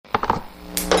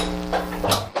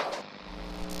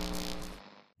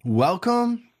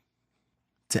Welcome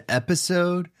to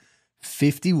episode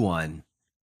 51.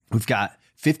 We've got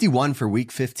 51 for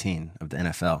week 15 of the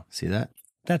NFL. See that?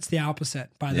 That's the opposite,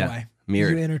 by the way.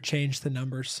 Mirrored. You interchange the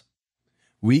numbers.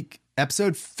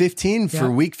 Episode 15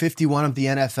 for week 51 of the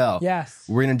NFL. Yes.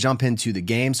 We're going to jump into the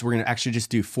games. We're going to actually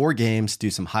just do 4 games, do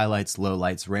some highlights,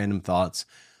 lowlights, random thoughts.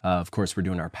 Of course, we're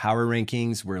doing our power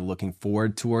rankings. We're looking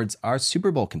forward towards our Super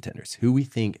Bowl contenders, who we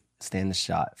think stand the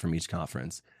shot from each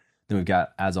conference. Then we've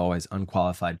got, as always,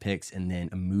 unqualified picks and then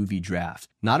a movie draft.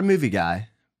 Not a movie guy,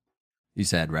 you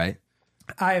said, right?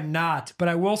 I am not, but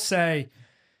I will say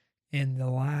in the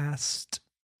last,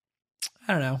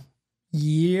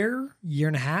 year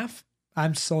and a half,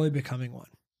 I'm slowly becoming one.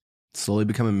 Slowly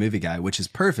becoming a movie guy, which is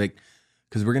perfect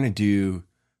because we're going to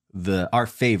do our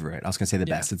favorite. I was going to say the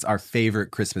best. It's our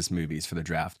favorite Christmas movies for the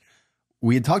draft.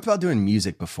 We had talked about doing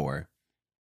music before,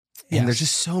 and there's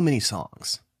just so many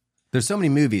songs. There's so many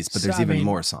movies, but there's even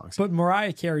more songs. But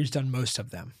Mariah Carey's done most of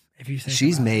them. If you think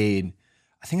she's made,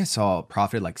 I think I saw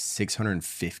profited like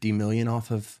 $650 million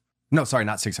off of. No, sorry,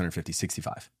 not 650,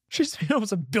 65. She's made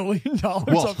almost $1 billion off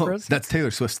Christmas. That's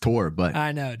Taylor Swift's tour, but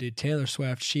I know, dude. Taylor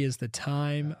Swift, she is the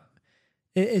time.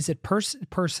 Is it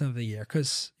person of the year?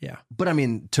 Because But I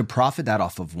mean, to profit that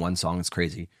off of one song is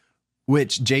crazy.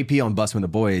 Which JP on Bustin' with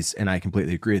the Boys, and I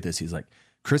completely agree with this. He's like,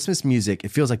 Christmas music, it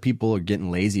feels like people are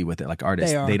getting lazy with it. Like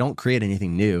artists, they don't create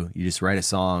anything new. You just write a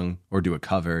song or do a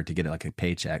cover to get like a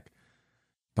paycheck.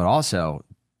 But also,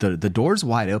 the door's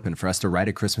wide open for us to write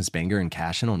a Christmas banger and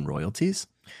cash in on royalties.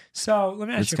 So let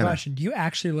me ask you a question. Do you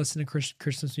actually listen to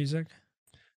Christmas music?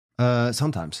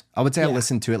 Sometimes. I would say I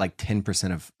listen to it like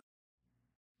 10% of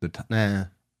the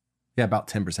time. About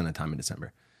 10% of the time in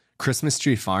December. Christmas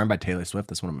Tree Farm by Taylor Swift.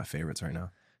 That's one of my favorites right now.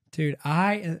 Dude,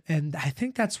 I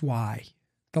think that's why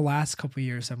the last couple of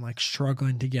years I'm like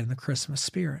struggling to get in the Christmas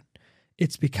spirit.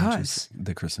 It's because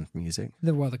the Christmas music.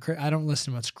 I don't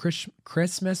listen to much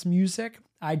Christmas music.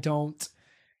 I don't.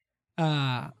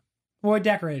 I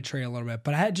decorate a tree a little bit,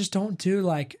 but I just don't do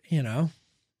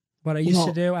what I used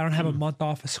to do. I don't have a month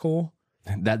off of school.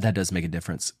 That does make a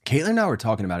difference. Caitlin and I were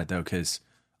talking about it though, because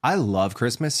I love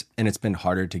Christmas, and it's been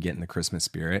harder to get in the Christmas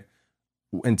spirit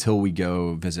until we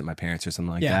go visit my parents or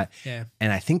something like that. Yeah.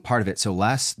 And I think part of it, so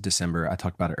last December, I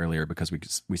talked about it earlier because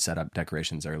we set up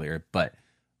decorations earlier, but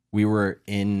we were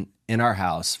in our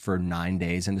house for 9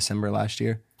 days in December last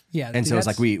year. Yeah. And so it's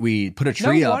like we put a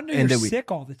tree up and then you're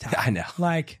sick all the time. I know.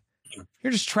 Like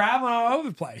you're just traveling all over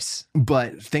the place.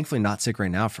 But thankfully not sick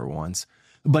right now for once.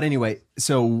 But anyway,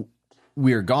 so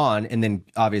we were gone, and then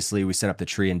obviously we set up the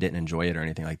tree and didn't enjoy it or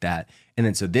anything like that. And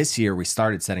then so this year we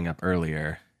started setting up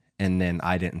earlier, and then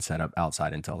I didn't set up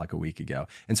outside until like a week ago.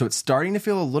 And so it's starting to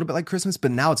feel a little bit like Christmas, but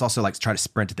now it's also like try to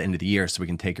sprint at the end of the year so we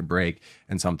can take a break.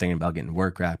 And so I'm thinking about getting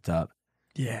work wrapped up.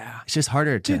 Yeah. It's just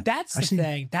harder to... Dude, that's the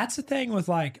thing. That's the thing with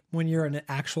like when you're an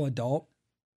actual adult.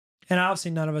 And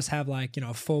obviously none of us have like,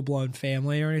 a full-blown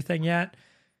family or anything yet.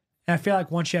 And I feel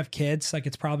like once you have kids, like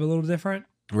it's probably a little different.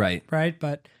 Right. Right.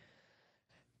 But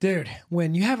dude,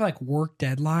 when you have like work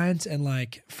deadlines and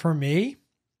like for me,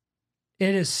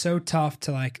 it is so tough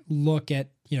to like look at,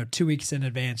 2 weeks in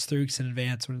advance, 3 weeks in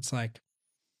advance when it's like,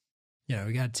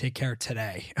 we got to take care of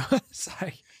today. It's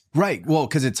like, right. Well,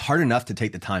 because it's hard enough to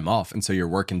take the time off. And so you're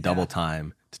working double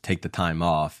time to take the time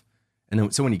off. And then,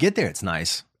 so when you get there, it's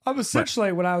nice. I'm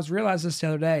essentially, when I was realizing this the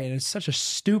other day, and it's such a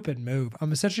stupid move,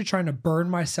 I'm essentially trying to burn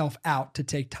myself out to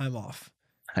take time off.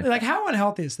 Like, how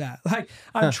unhealthy is that? Like,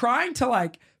 I'm trying to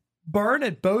like burn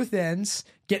at both ends,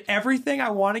 get everything I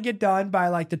want to get done by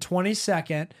like the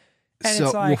 22nd. And so,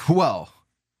 it's like, well,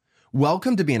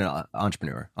 welcome to being an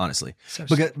entrepreneur, honestly.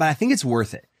 But I think it's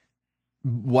worth it.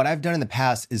 What I've done in the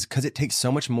past is because it takes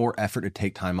so much more effort to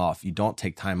take time off. You don't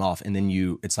take time off, and then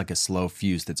it's like a slow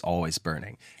fuse that's always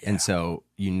burning. Yeah. And so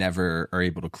you never are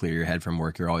able to clear your head from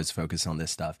work. You're always focused on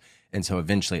this stuff. And so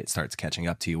eventually it starts catching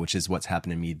up to you, which is what's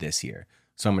happened to me this year.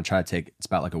 So I'm going to try to take, it's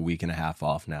about like a week and a half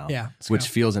off now, which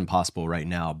feels impossible right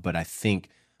now. But I think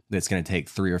that it's going to take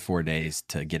 3 or 4 days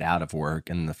to get out of work.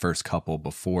 And the first couple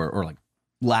before, or like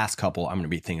last couple, I'm going to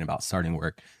be thinking about starting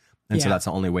work. And so that's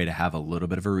the only way to have a little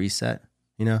bit of a reset,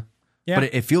 Yeah. But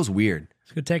it feels weird.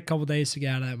 It's going to take a couple days to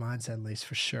get out of that mindset, at least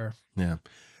for sure. Yeah.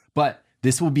 But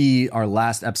this will be our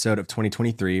last episode of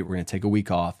 2023. We're going to take a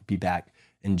week off, be back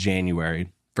in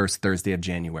January. First Thursday of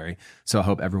January. So I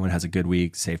hope everyone has a good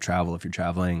week, safe travel if you're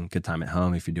traveling, good time at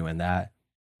home if you're doing that,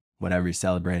 whatever you're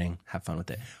celebrating, have fun with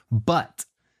it. But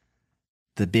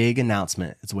the big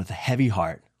announcement is with a heavy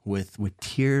heart, with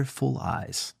tearful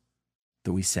eyes,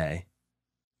 that we say,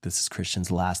 this is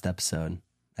Christian's last episode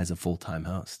as a full-time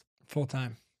host.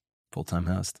 Full-time Full-time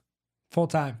host. Full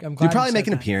time. I'm glad you probably said make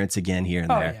an that. appearance again here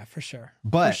and Oh there. yeah, for sure.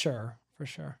 But for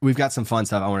sure. we've got some fun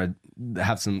stuff. I want to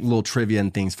have some little trivia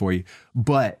and things for you.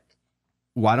 But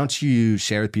why don't you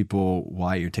share with people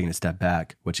why you're taking a step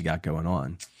back, what you got going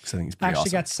on? Because I think it's pretty I actually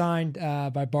awesome. got signed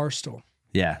by Barstool.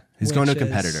 Yeah, he's going to a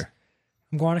competitor.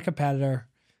 I'm going to a competitor.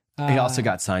 He also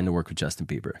got signed to work with Justin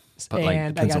Bieber. But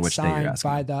And I got day you're signed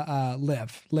asking. by the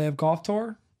Live Golf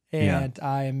Tour. And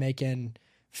I am making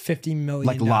 $50 million.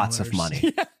 Like lots of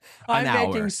money. I'm An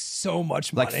making hour. so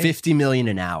much money. Like $50 million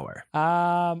an hour.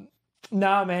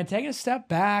 No, man, taking a step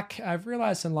back, I've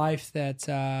realized in life that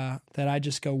I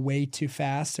just go way too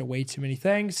fast at way too many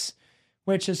things,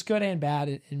 which is good and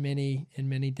bad in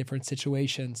many different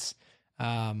situations.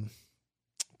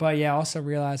 But yeah, I also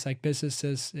realized like business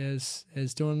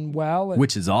is doing well,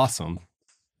 Which is awesome.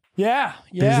 Yeah.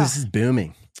 Business is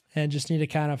booming. And just need to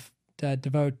kind of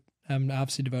devote. I'm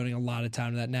obviously devoting a lot of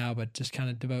time to that now, but just kind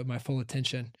of devote my full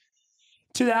attention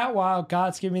to that while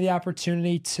God's given me the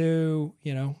opportunity to,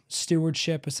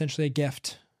 stewardship, essentially a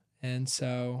gift. And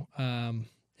so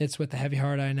it's with a heavy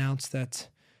heart I announced that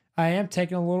I am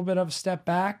taking a little bit of a step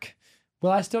back.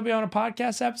 Will I still be on a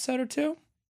podcast episode or two?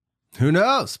 Who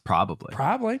knows?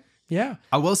 Probably. Yeah.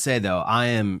 I will say though,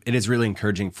 it is really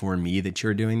encouraging for me that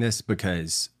you're doing this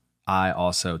because I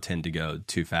also tend to go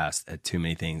too fast at too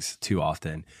many things too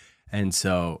often. And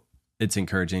so it's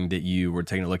encouraging that you were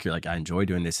taking a look. You're like, I enjoy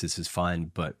doing this. This is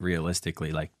fun. But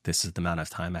realistically, like this is the amount of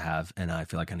time I have. And I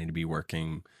feel like I need to be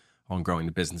working on growing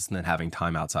the business and then having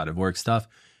time outside of work stuff.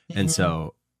 And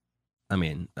so, I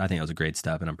mean, I think it was a great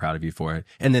step and I'm proud of you for it.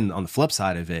 And then on the flip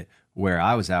side of it, where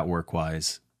I was at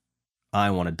work-wise, I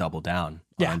want to double down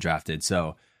on Undrafted.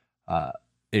 So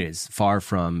it is far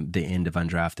from the end of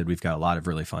Undrafted. We've got a lot of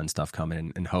really fun stuff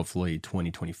coming and hopefully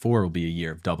 2024 will be a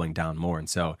year of doubling down more. And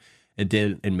so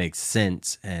it makes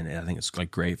sense. And I think it's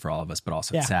like great for all of us, but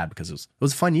also it's sad because it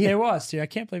was a fun year. It was, dude. I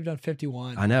can't believe you've done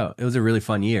 51. I know. It was a really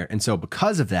fun year. And so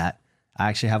because of that, I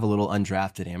actually have a little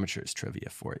Undrafted amateurs trivia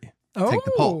for you. Take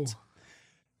the polls.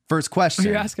 First question. Are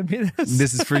you asking me this?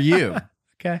 This is for you.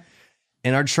 Okay.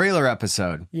 In our trailer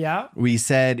episode, we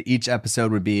said each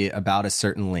episode would be about a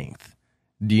certain length.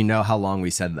 Do you know how long we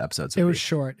said the episodes would be? It was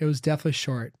short. It was definitely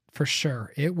short, for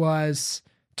sure. It was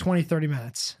 20, 30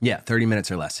 minutes. Yeah, 30 minutes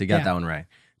or less. So you got that one right.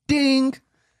 Ding!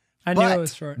 I knew it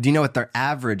was short. Do you know what their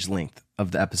average length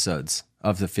of the episodes,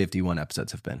 of the 51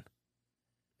 episodes have been?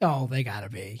 Oh, they got to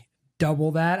be double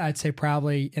that. I'd say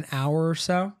probably an hour or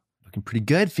so. Looking pretty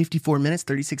good. 54 minutes,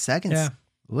 36 seconds. Yeah.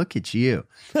 Look at you.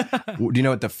 Do you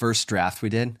know what the first draft we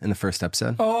did in the first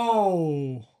episode?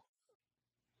 Oh,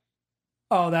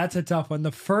 that's a tough one.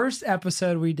 The first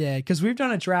episode we did, because we've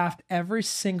done a draft every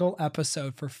single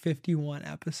episode for 51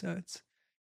 episodes.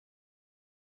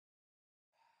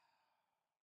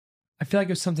 I feel like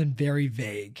it was something very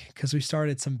vague because we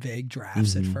started some vague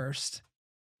drafts at first.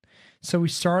 So we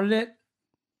started it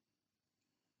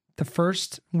the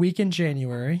first week in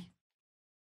January.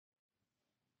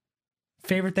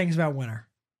 Favorite things about winter?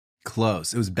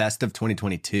 Close. It was best of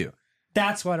 2022.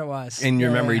 That's what it was. And you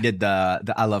remember you did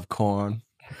the I love corn.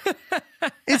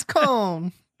 It's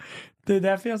corn. Dude,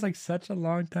 that feels like such a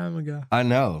long time ago. I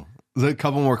know. There's a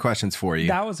couple more questions for you.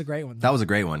 That was a great one. That was a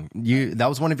great one. That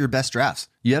was one of your best drafts.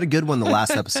 You had a good one the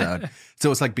last episode.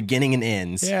 So it's like beginning and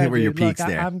ends. Yeah, were your peaks look,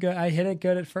 there. I'm good. I hit it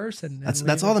good at first, and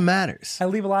That's all that matters. I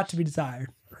leave a lot to be desired.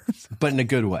 But in a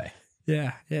good way.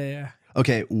 Yeah.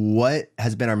 Okay, what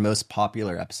has been our most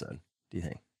popular episode, do you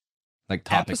think? Like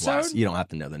topic-wise. Episode? You don't have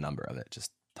to know the number of it,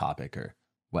 just topic or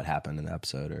what happened in the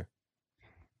episode. Or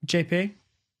JP?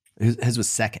 His was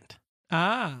second.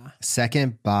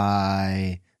 Second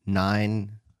by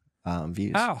 9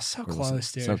 views. Oh, so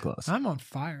close, dude. So close. I'm on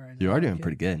fire right now. You are doing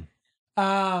pretty good.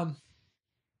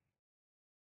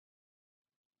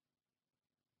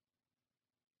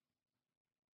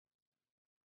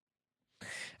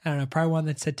 I don't know, probably one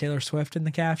that said Taylor Swift in the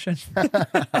caption.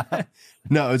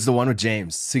 No, it's the one with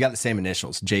James. So you got the same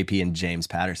initials, JP and James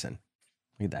Patterson.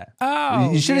 Look at that.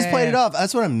 Oh, you should have just played it off.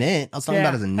 That's what I meant. I was talking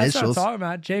about his initials. That's what I'm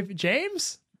talking about.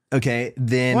 James? Okay,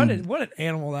 then. What an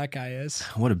animal that guy is.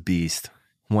 What a beast.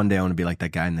 One day I want to be like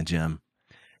that guy in the gym.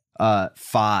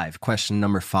 Question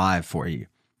number 5 for you.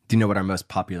 Do you know what our most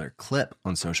popular clip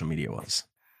on social media was?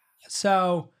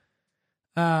 So,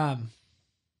 the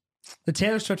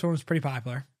Taylor Swift one was pretty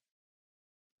popular.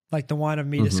 Like the one of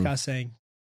me discussing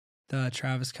the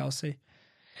Travis Kelce.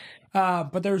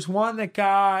 But there was one that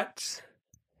got,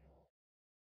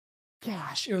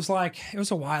 gosh, it was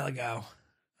a while ago.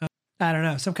 I don't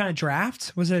know, some kind of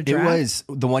draft? Was it a It draft? was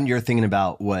the one you're thinking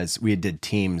about was we did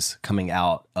teams coming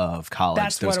out of college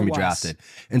That's that was what going it to be was. drafted.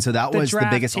 And so that was the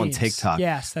draft biggest on teams. TikTok.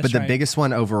 Yes, that's But the right. biggest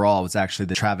one overall was actually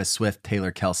the Travis Swift,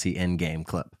 Taylor Kelsey in-game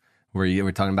clip where you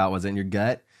were talking about was it in your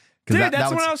gut? Dude,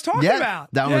 that's what I was talking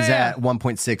about. That Yeah, was yeah. at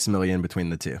 1.6 million between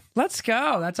the two. Let's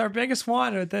go. That's our biggest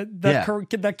one. The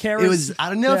It was, I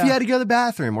don't know if you had to go to the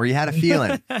bathroom or you had a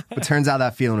feeling, but turns out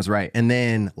that feeling was right. And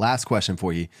then last question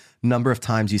for you. Number of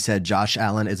times you said Josh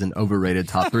Allen is an overrated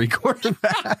top 3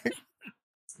 quarterback.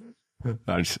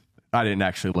 I didn't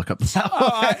actually look up that.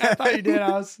 I thought you did.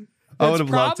 I would have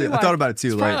loved to. I thought about it too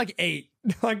It's late. probably like 8.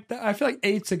 Like I feel like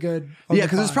 8's a good. Yeah,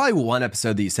 because there's probably one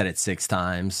episode that you said it 6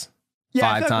 times. Yeah,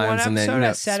 I 5 feel like one times, and then episode I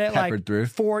it's said it peppered like through.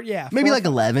 4. Yeah, Maybe 4, like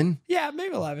 11. Yeah,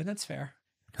 maybe 11. That's fair.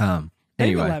 Anyway,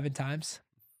 Maybe 11 times.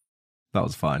 that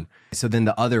was fun. So then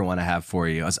the other one I have for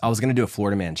you, I was going to do a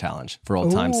Florida Man challenge for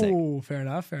old time's sake. Oh, fair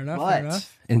enough. Fair enough. But Fair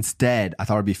enough. instead, I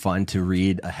thought it'd be fun to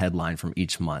read a headline from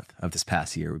each month of this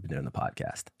past year we've been doing the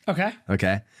podcast. Okay.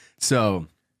 Okay. So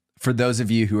for those of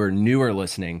you who are newer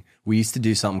listening, we used to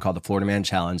do something called the Florida Man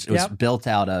Challenge. It was built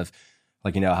out of,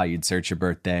 like, you know how you'd search your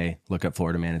birthday, look up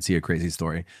Florida Man and see a crazy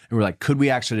story. And we're like, could we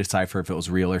actually decipher if it was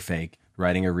real or fake,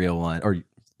 writing a real one or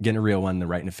getting a real one, then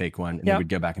writing a fake one. And then we'd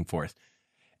go back and forth.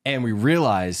 And we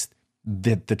realized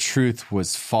that the truth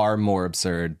was far more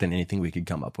absurd than anything we could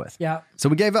come up with. Yeah. So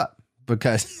we gave up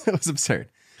because it was absurd.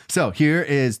 So here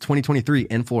is 2023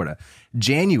 in Florida.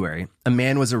 January, a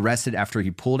man was arrested after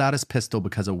he pulled out his pistol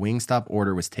because a Wingstop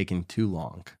order was taking too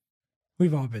long.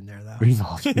 We've all been there,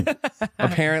 though.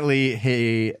 Apparently,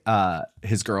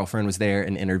 his girlfriend was there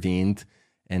and intervened,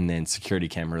 and then security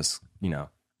cameras,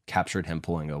 captured him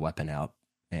pulling a weapon out,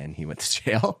 and he went to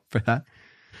jail for that.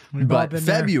 But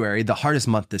February, the hardest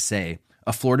month to say,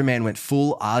 a Florida man went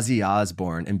full Ozzy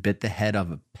Osbourne and bit the head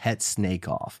of a pet snake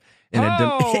off in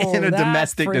a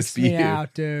domestic dispute. Me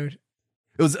out, dude.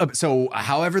 It was so.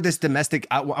 However, this domestic,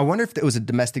 I wonder if it was a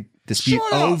domestic dispute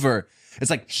over. It's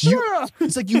like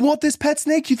it's like, you want this pet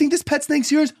snake? You think this pet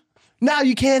snake's yours? Now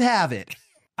you can't have it.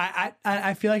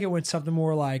 I feel like it went something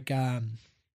more like,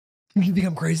 you think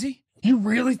I'm crazy? You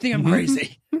really think I'm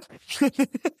crazy?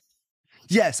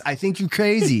 Yes, I think you're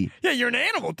crazy. Yeah, you're an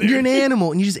animal, dude. You're an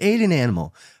animal, and you just ate an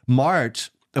animal. March,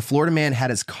 a Florida man had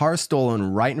his car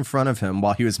stolen right in front of him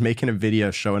while he was making a video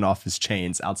showing off his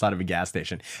chains outside of a gas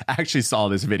station. I actually saw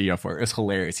this video for it. It was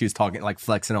hilarious. He was talking, like,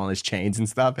 flexing on his chains and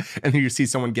stuff, and then you see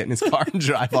someone get in his car and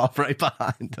drive off right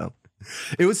behind him.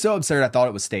 It was so absurd. I thought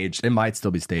it was staged. It might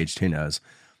still be staged. Who knows?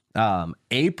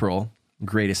 April,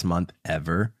 greatest month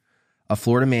ever. A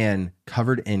Florida man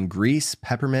covered in grease,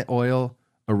 peppermint oil,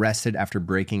 arrested after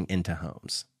breaking into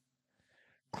homes.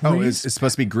 It's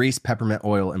supposed to be grease, peppermint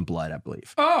oil, and blood, I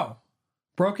believe. Oh,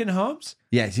 broken homes?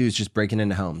 Yeah, he was just breaking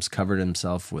into homes, covered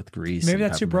himself with grease. Maybe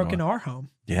that's who broke into our home.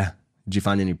 Yeah. Did you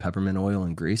find any peppermint oil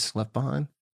and grease left behind?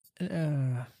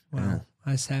 I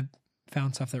just have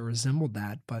found stuff that resembled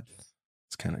that, but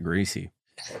it's kind of greasy.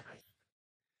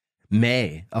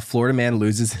 May, a Florida man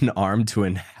loses an arm to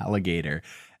an alligator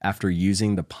after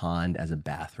using the pond as a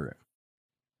bathroom.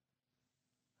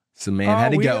 So man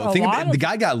had to go. The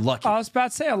guy got lucky. I was about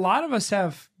to say, a lot of us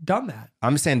have done that.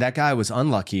 I'm saying that guy was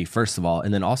unlucky, first of all,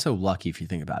 and then also lucky if you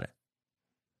think about it.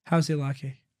 How's he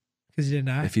lucky? Because he didn't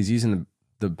die? If he's using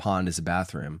the pond as a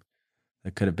bathroom,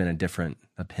 it could have been a different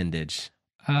appendage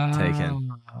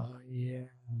taken. Oh, yeah.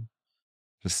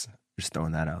 Just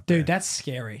throwing that out there. Dude, that's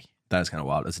scary. That is kind of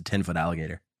wild. It was a 10-foot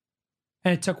alligator.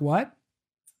 And it took what?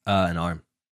 An arm.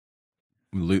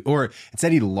 Or it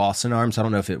said he lost an arm, so I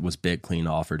don't know if it was bit clean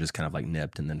off or just kind of like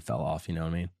nipped and then fell off, you know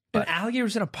what I mean? But an alligator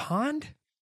was in a pond?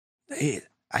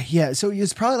 Yeah, so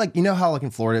it's probably like, you know how like in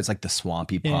Florida it's like the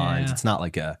swampy ponds. Yeah. It's not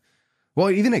like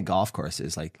even at golf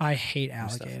courses, like I hate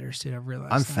alligators, dude. I've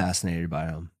realized I'm fascinated by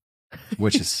them,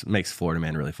 which makes Florida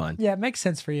man really fun. Yeah, it makes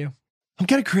sense for you. I'm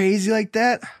kind of crazy like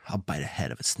that. I'll bite a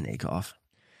head of a snake off.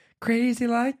 Crazy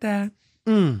like that.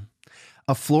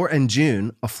 In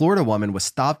June, a Florida woman was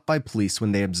stopped by police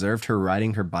when they observed her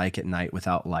riding her bike at night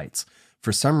without lights.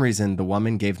 For some reason, the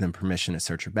woman gave them permission to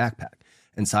search her backpack.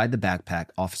 Inside the backpack,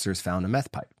 officers found a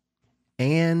meth pipe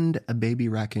and a baby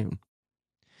raccoon.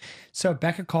 So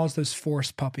Becca calls those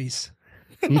force puppies.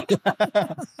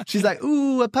 She's like,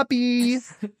 ooh, a puppy.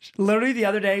 Literally the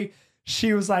other day,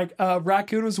 she was like, a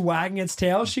raccoon was wagging its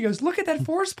tail. She goes, look at that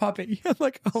force puppy. I'm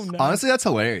like, oh no. Honestly, that's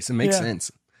hilarious. It makes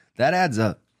sense. That adds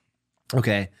up.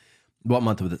 Okay. What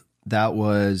month was it? That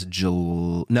was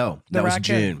June.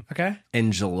 Okay.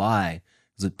 In July, it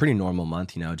was a pretty normal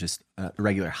month, just a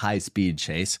regular high-speed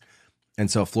chase. And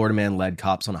so a Florida man led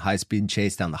cops on a high-speed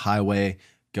chase down the highway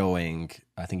going,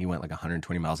 I think he went like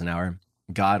 120 miles an hour.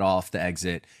 got off the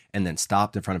exit, and then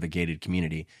stopped in front of a gated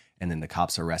community. And then the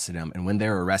cops arrested him. And when they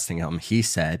were arresting him, he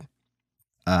said,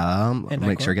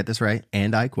 make sure I get this right.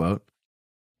 And I quote,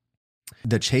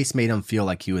 "The chase made him feel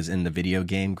like he was in the video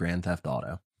game Grand Theft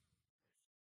Auto."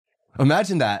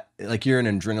 Imagine that. Like, you're in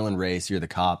an adrenaline race. You're the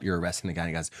cop. You're arresting the guy. And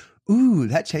he goes, "Ooh,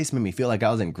 that chase made me feel like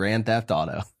I was in Grand Theft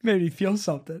Auto." Made me feel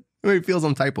something. Made me feel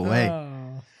some type of way.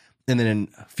 And then in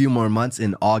a few more months,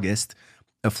 in August,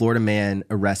 a Florida man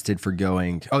arrested for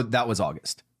going. Oh, that was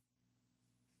August.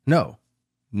 No.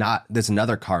 Not, there's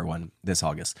another car one this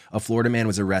August. A Florida man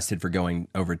was arrested for going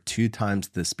over 2 times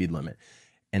the speed limit.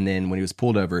 And then when he was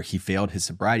pulled over, he failed his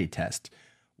sobriety test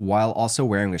while also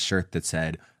wearing a shirt that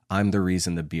said, "I'm the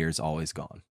reason the beer's always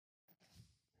gone."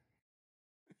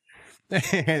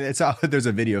 And there's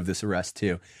a video of this arrest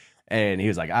too. And he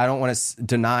was like, "I don't want to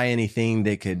deny anything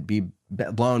that could be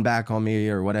blown back on me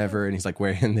or whatever." And he's like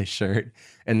wearing this shirt.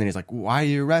 And then he's like, "Why are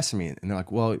you arresting me?" And they're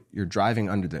like, "Well, you're driving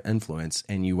under the influence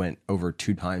and you went over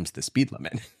 2 times the speed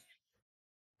limit."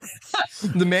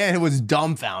 The man was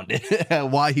dumbfounded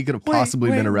why he could have possibly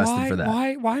been arrested for that.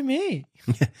 Why me?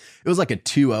 It was like a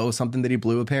 2-0 something that he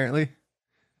blew, apparently.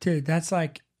 Dude, that's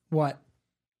like what?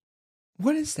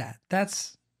 What is that?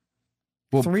 That's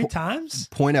 3 times?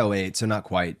 0.08, so not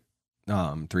quite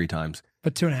 3 times.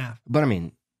 But 2.5. But I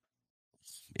mean,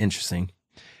 interesting.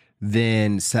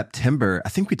 Then September, I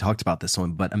think we talked about this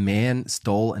one, but a man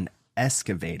stole an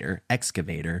excavator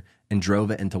and drove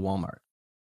it into Walmart.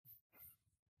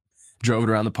 Drove it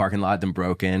around the parking lot, then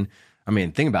broke in. I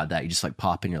mean, think about that. You just like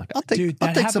pop in, you're like, I'll take some of that. Dude,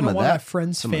 that happened to one of my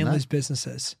friends' family's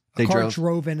businesses. A car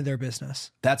drove into their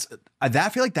business. I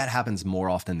feel like that happens more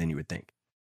often than you would think.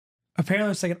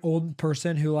 Apparently it's like an old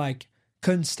person who like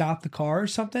couldn't stop the car or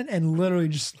something and literally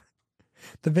just,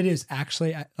 the video is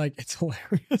actually like, it's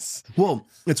hilarious. Well,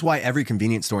 it's why every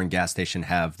convenience store and gas station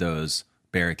have those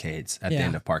barricades at the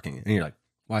end of parking. And you're like,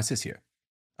 why is this here?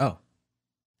 Oh.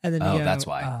 And then that's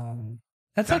why.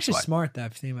 That's actually smart though,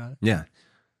 if you think about it. Yeah.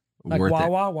 Like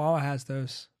Wawa has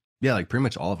those. Yeah, like pretty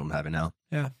much all of them have it now.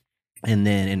 Yeah. And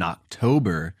then in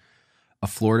October, a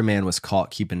Florida man was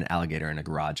caught keeping an alligator in a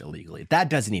garage illegally. That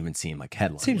doesn't even seem like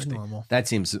headline. Seems normal. That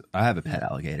seems, I have a pet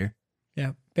alligator.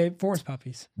 Yeah. Babe, forest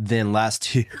puppies. Then last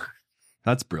 2,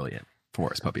 that's brilliant.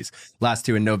 Forest puppies. Last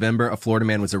 2, in November, a Florida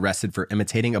man was arrested for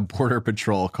imitating a border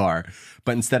patrol car.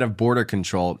 But instead of border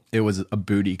control, it was a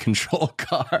booty control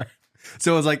car.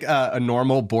 So it was like a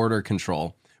normal border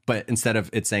control. But instead of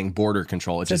it saying border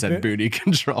control, it just said booty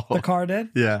control. The car did?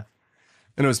 Yeah.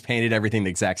 And it was painted everything the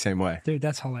exact same way. Dude,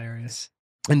 that's hilarious.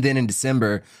 And then in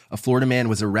December, a Florida man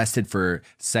was arrested for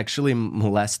sexually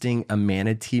molesting a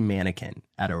manatee mannequin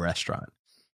at a restaurant.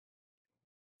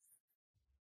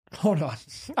 Hold on.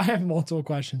 I have multiple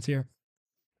questions here.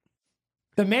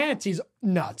 The manatee's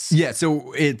nuts. Yeah,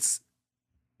 so it's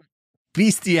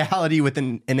bestiality with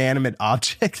an inanimate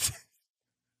object.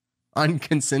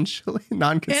 Unconsensually,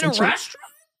 non-consensually. In a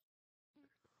restaurant?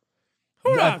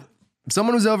 Hold on.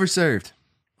 Someone was overserved,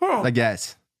 I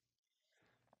guess.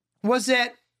 Was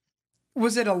it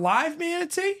a live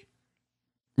manatee?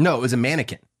 No, it was a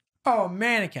mannequin. Oh, a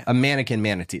mannequin. A mannequin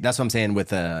manatee. That's what I'm saying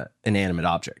with an inanimate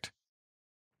object.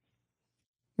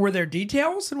 Were there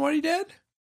details in what he did?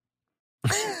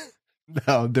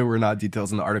 No, there were not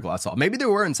details in the article I saw. Maybe there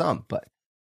were in some, but.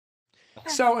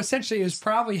 So essentially it was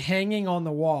probably hanging on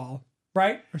the wall,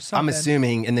 right? Or something. I'm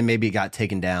assuming, and then maybe it got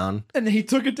taken down. And then he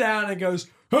took it down and goes,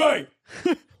 "Hey,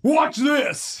 watch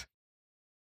this."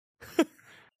 All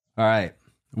right.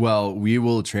 Well, we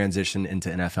will transition into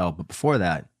NFL, but before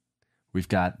that, we've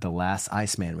got the last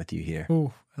Iceman with you here.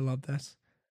 Ooh, I love this.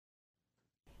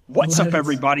 What's up,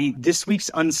 everybody? This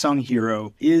week's unsung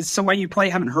hero is somebody you probably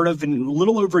haven't heard of in a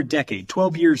little over a decade,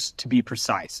 12 years to be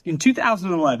precise. In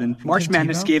 2011, March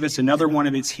Madness gave us another one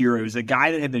of its heroes, a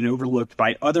guy that had been overlooked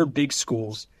by other big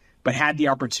schools, but had the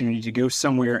opportunity to go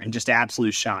somewhere and just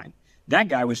absolute shine. That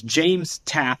guy was James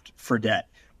Taft Fredette,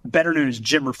 better known as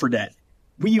Jimmer Fredette.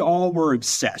 We all were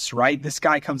obsessed, right? This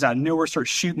guy comes out of nowhere, starts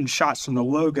shooting shots from the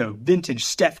logo, vintage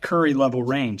Steph Curry level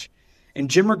range. And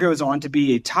Jimmer goes on to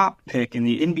be a top pick in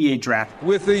the NBA draft.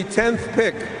 With the 10th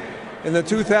pick in the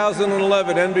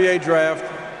 2011 NBA draft,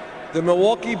 the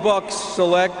Milwaukee Bucks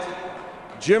select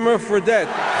Jimmer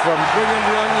Fredette from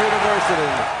Brigham Young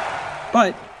University.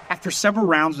 But after several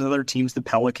rounds with other teams, the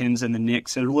Pelicans and the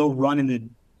Knicks, and a little run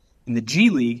in the G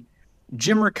League,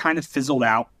 Jimmer kind of fizzled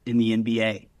out in the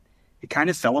NBA. It kind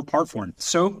of fell apart for him.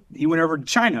 So he went over to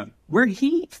China, where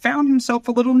he found himself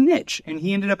a little niche, and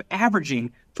he ended up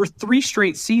averaging for 3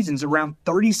 straight seasons around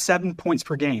 37 points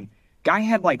per game. Guy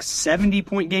had like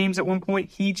 70-point games at one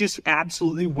point. He just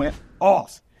absolutely went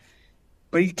off.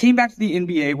 But he came back to the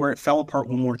NBA where it fell apart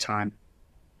one more time.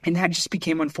 And that just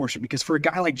became unfortunate because for a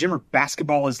guy like Jimmer,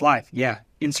 basketball is life. Yeah,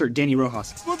 insert Danny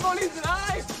Rojas. Football is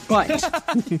life! But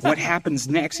what happens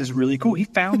next is really cool. He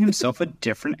found himself a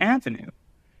different avenue.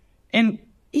 And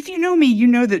if you know me, you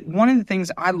know that one of the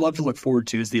things I love to look forward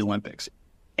to is the Olympics.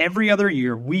 Every other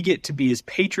year, we get to be as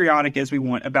patriotic as we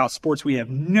want about sports we have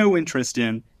no interest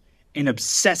in and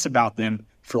obsess about them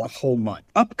for a whole month.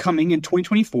 Upcoming in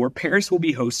 2024, Paris will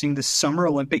be hosting the Summer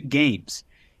Olympic Games.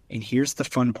 And here's the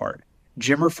fun part.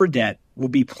 Jimmer Fredette will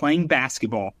be playing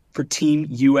basketball for Team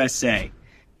USA.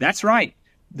 That's right.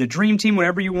 The dream team,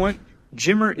 whatever you want,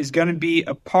 Jimmer is going to be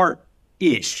a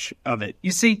part-ish of it.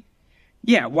 You see,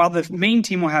 yeah, while the main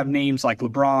team will have names like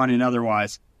LeBron and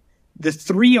otherwise, the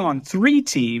 3-on-3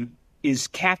 team is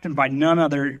captained by none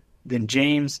other than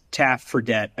James Taft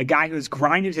Fredette, a guy who has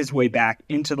grinded his way back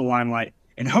into the limelight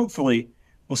and hopefully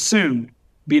will soon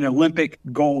be an Olympic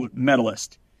gold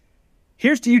medalist.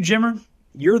 Here's to you, Jimmer.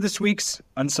 You're this week's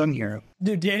unsung hero.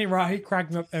 Dude, Danny Rojas, he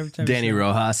cracked me up every time. Danny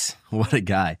Rojas, what a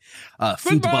guy.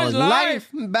 Football is life.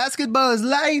 Basketball is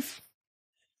life.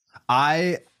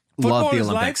 I love the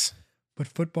Olympics. Life, but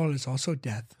football is also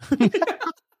death.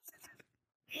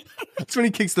 That's when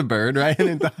he kicks the bird, right?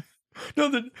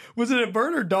 No, was it a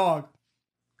bird or dog?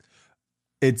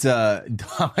 It's I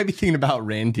might be thinking about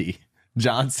Randy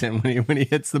Johnson when he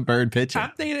hits the bird pitching.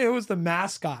 I'm thinking it was the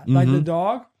mascot, like the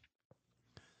dog.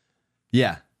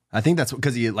 Yeah, I think that's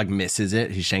because he like misses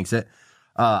it. He shanks it.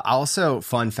 Also,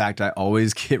 fun fact, I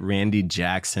always get Randy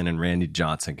Jackson and Randy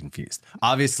Johnson confused.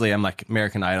 Obviously, I'm like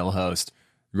American Idol host,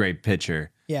 great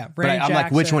pitcher. Yeah, but I'm like,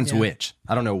 which one's which?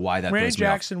 I don't know why that. Randy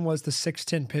Jackson was the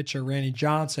 6'10" pitcher. Randy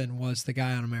Johnson was the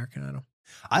guy on American Idol.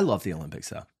 I love the Olympics,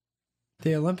 though.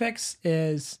 The Olympics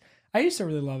is. I used to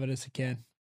really love it as a kid.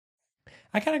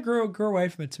 I kind of grew away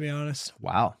from it, to be honest.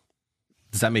 Wow.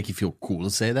 Does that make you feel cool to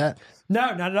say that?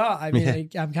 No, not at all. I mean,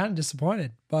 I'm kind of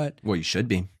disappointed, but. Well, you should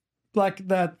be. Like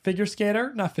the not figure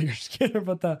skater,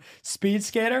 but the speed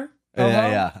skater.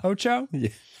 Ocho. Yeah.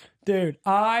 Dude,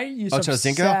 I used to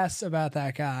obsess about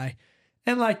that guy.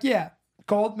 And like, yeah,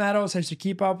 gold medals. I used to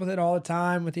keep up with it all the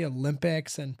time with the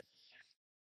Olympics. And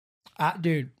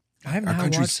dude, I have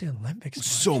not watched the Olympics.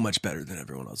 So much better than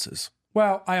everyone else's.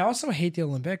 Well, I also hate the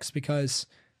Olympics because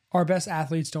our best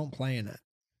athletes don't play in it.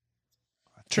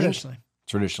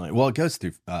 Traditionally. Well, it goes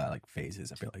through like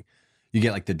phases, I feel like. You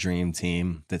get like the dream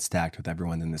team that's stacked with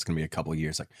everyone, then there's going to be a couple of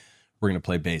years like we're going to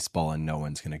play baseball and no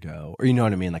one's going to go. Or you know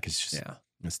what I mean? Like it's just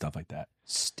stuff like that.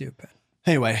 Stupid.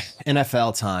 Anyway,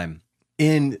 NFL time.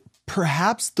 In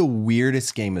perhaps the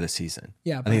weirdest game of the season.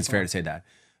 Yeah. I think it's fair to say that.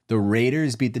 The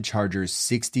Raiders beat the Chargers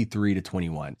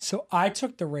 63-21. So I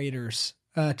took the Raiders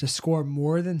to score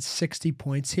more than 60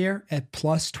 points here at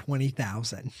plus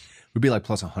 20,000. Would be like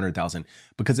plus 100,000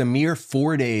 because a mere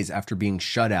 4 days after being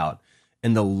shut out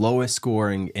in the lowest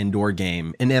scoring indoor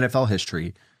game in NFL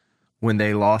history, when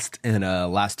they lost in a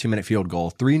last 2-minute field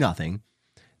goal, 3-0,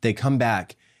 they come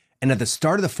back. And at the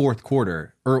start of the fourth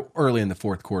quarter, or early in the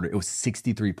fourth quarter, it was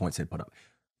 63 points they put up.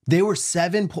 They were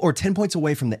 7 or 10 points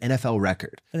away from the NFL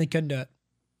record. And they couldn't do it.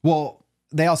 Well,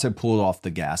 they also pulled off the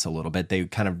gas a little bit. They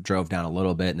kind of drove down a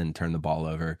little bit and then turned the ball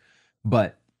over.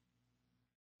 But,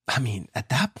 I mean, at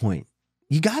that point,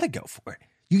 you got to go for it.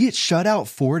 You get shut out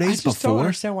 4 days before. I just don't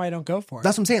understand why I don't go for it.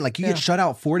 That's what I'm saying. Like, you get shut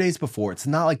out 4 days before. It's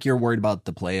not like you're worried about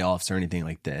the playoffs or anything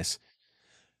like this.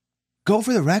 Go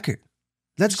for the record.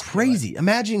 That's crazy.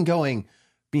 Imagine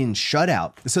being shut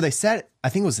out. So they said, I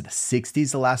think it was in the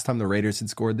 60s the last time the Raiders had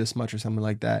scored this much or something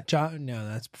like that. No,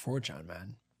 that's before John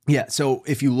Madden. Yeah. So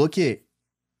if you look at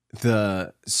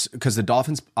because the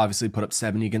Dolphins obviously put up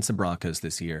 70 against the Broncos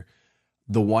this year.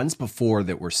 The ones before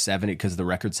that were 70, because the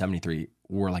record 73,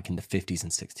 were like in the 50s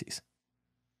and 60s.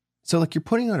 So like you're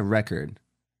putting on a record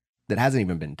that hasn't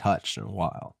even been touched in a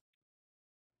while.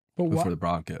 But before the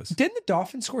Broncos. Didn't the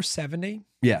Dolphins score 70?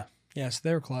 Yeah. Yes,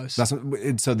 they were close.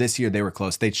 So this year they were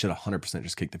close. They should 100%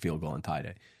 just kick the field goal and tied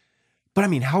it. But I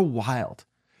mean, how wild.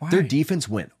 Why? Their defense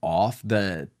went off.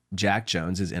 The Jack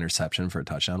Jones's interception for a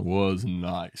touchdown was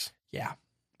nice. Yeah.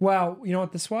 Well, you know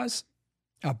what this was?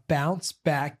 A bounce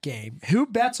back game. Who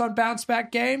bets on bounce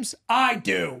back games? I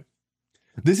do.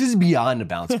 This is beyond a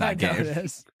bounce back game. It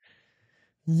is.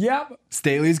 Yep.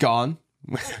 Staley's gone.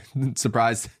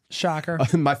 Surprise. Shocker.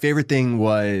 My favorite thing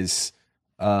was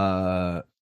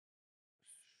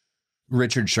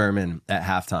Richard Sherman at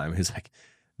halftime. He's like,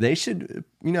 they should,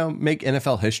 make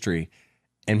NFL history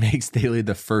and make Staley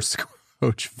the first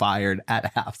coach fired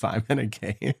at halftime in a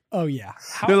game. Oh, yeah.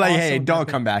 They're like, hey, don't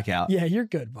come back out. Yeah, you're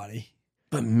good, buddy.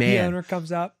 But man, the owner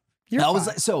comes up. It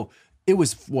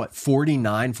was what,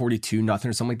 49, 42, nothing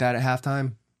or something like that at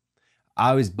halftime.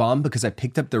 I was bummed because I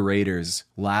picked up the Raiders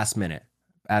last minute,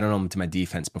 added them to my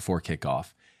defense before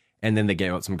kickoff. And then they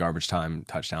gave out some garbage time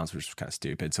touchdowns, which was kind of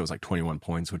stupid. So it was like 21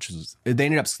 points, which was, they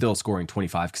ended up still scoring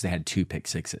 25 because they had 2 pick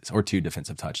sixes or 2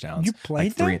 defensive touchdowns. You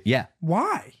played them? Yeah.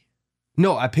 Why?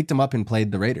 No, I picked them up and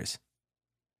played the Raiders.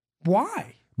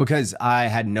 Why? Because I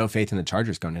had no faith in the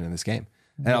Chargers going into this game.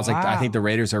 And I was like, I think the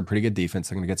Raiders are a pretty good defense.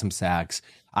 They're going to get some sacks.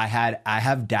 I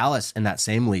have Dallas in that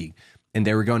same league, and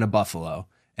they were going to Buffalo.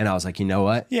 And I was like, you know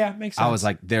what? Yeah, makes sense. I was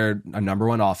like, they're a number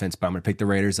 1 offense, but I'm going to pick the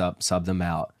Raiders up, sub them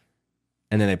out.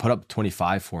 And then they put up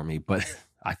 25 for me. But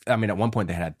I mean, at one point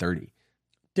they had 30.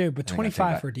 Dude, but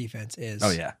 25 for defense is. Oh,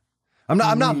 yeah. I'm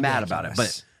not mad about it,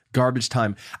 but garbage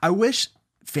time. I wish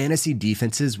fantasy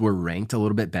defenses were ranked a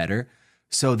little bit better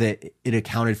so that it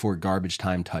accounted for garbage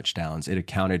time touchdowns. It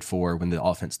accounted for when the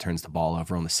offense turns the ball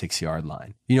over on the 6-yard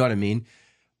line. You know what I mean?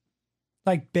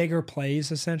 Like bigger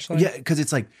plays, essentially? Yeah, because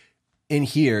it's like in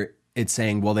here, it's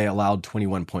saying, well, they allowed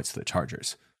 21 points to the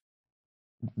Chargers.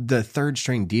 The third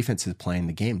string defense is playing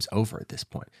the game's over at this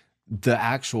point. The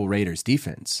actual Raiders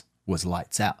defense was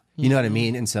lights out. You know what I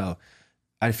mean? And so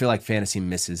I feel like fantasy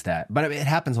misses that. But it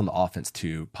happens on the offense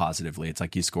too, positively. It's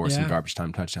like you score some garbage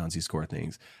time touchdowns, you score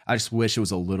things. I just wish it was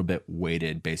a little bit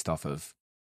weighted based off of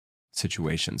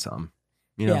situations.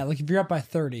 You know? Yeah, like if you're up by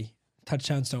 30,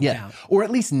 touchdowns don't count. Or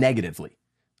at least negatively.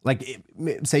 Like,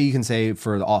 say you can say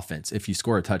for the offense, if you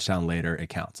score a touchdown later, it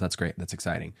counts. That's great. That's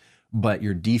exciting. But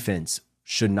your defense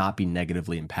should not be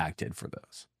negatively impacted for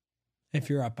those. If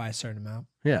you're up by a certain amount.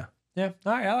 Yeah. Yeah.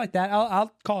 All right. I like that.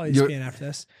 I'll call ESPN after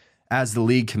this. As the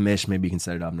league commish, maybe you can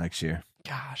set it up next year.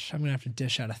 Gosh, I'm going to have to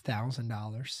dish out $1,000.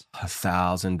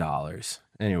 $1,000.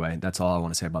 Anyway, that's all I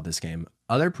want to say about this game.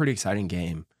 Other pretty exciting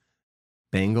game,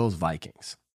 Bengals,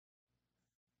 Vikings.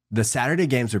 The Saturday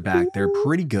games are back. They're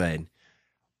pretty good.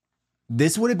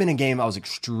 This would have been a game I was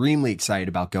extremely excited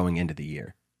about going into the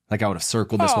year. Like I would have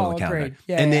circled this one on the calendar.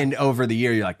 Yeah, and then over the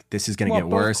year, you're like, this is going to get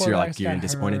worse. You're like, you're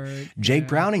disappointed. Hurt. Jake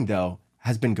Browning, though,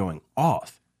 has been going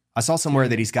off. I saw somewhere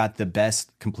that he's got the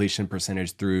best completion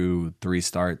percentage through 3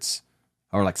 starts,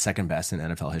 or like second best in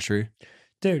NFL history.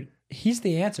 Dude, he's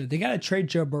the answer. They got to trade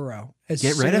Joe Burrow.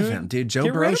 Get rid of him, dude. Joe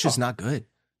Burrow's just not good.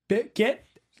 Get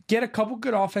a couple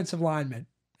good offensive linemen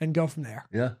and go from there.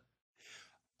 Yeah.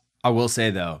 I will say,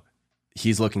 though,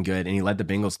 he's looking good, and he led the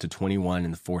Bengals to 21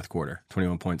 in the fourth quarter,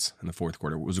 21 points in the fourth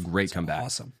quarter. It was a great comeback.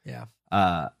 Awesome, yeah.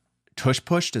 Tush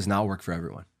push does not work for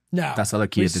everyone. No. That's the other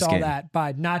key of this game. We saw that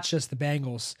by not just the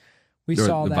Bengals. We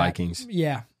saw the that. Vikings.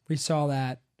 Yeah, we saw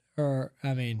that.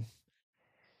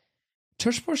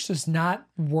 Tush push does not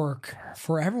work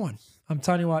for everyone. I'm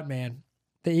telling you what, man.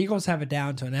 The Eagles have it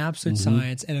down to an absolute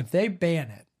science, and if they ban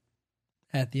it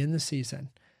at the end of the season,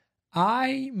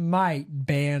 I might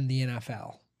ban the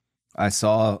NFL. I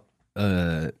saw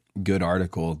a good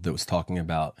article that was talking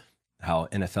about how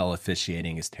NFL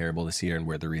officiating is terrible this year and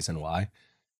where the reason why.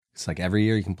 It's like every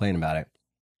year you complain about it,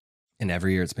 and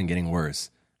every year it's been getting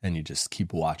worse, and you just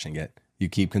keep watching it. You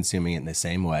keep consuming it in the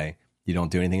same way. You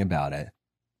don't do anything about it.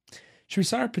 Should we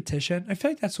start a petition? I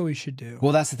feel like that's what we should do.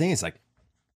 Well, that's the thing. It's like,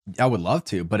 I would love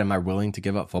to, but am I willing to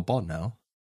give up football? No.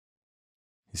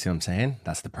 You see what I'm saying?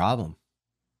 That's the problem.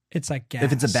 It's like gas.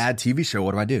 If it's a bad TV show,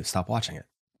 what do? Stop watching it.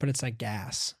 But it's like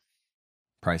gas.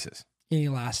 Prices.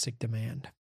 Inelastic demand.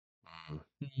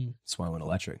 That's why I went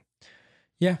electric.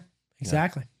 Yeah,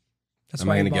 exactly. That's Am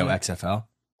I going to go XFL?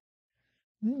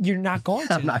 You're not going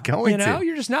to. I'm not going to.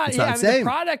 You're just not. It's the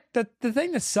product, the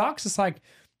thing that sucks is like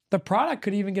the product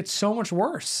could even get so much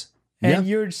worse and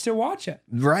you'd still watch it.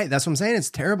 Right. That's what I'm saying. It's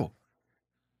terrible.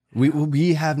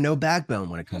 We have no backbone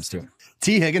when it comes to it.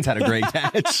 T. Higgins had a great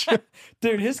catch.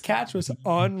 Dude, his catch was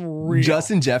unreal.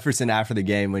 Justin Jefferson after the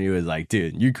game when he was like,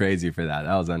 dude, you crazy for that.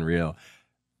 That was unreal.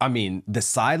 I mean, the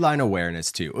sideline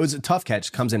awareness too. It was a tough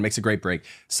catch, comes in, makes a great break.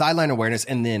 Sideline awareness,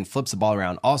 and then flips the ball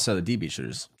around. Also, the DB should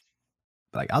just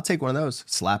like, I'll take one of those,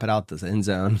 slap it out the end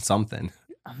zone, something.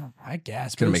 I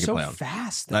guess. Couldn't but make it so play on.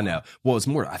 Fast. Though. I know. Well, it's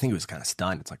more, I think it was kind of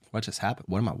stunned. It's like, what just happened?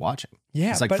 What am I watching?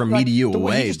 Yeah. It's like from me to you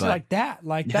away. But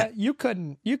like that, you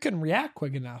couldn't react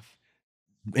quick enough.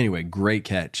 Anyway, great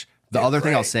catch. The other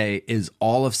thing I'll say is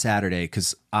all of Saturday,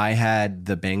 because I had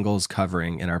the Bengals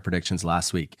covering in our predictions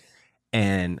last week.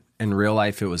 And in real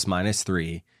life, it was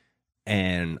 -3.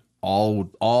 And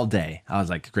all day, I was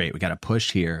like, great, we got to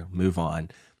push here, move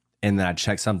on. And then I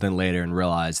checked something later and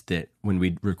realized that when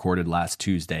we recorded last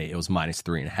Tuesday, it was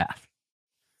 -3.5.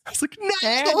 I was like, no.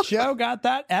 And Joe got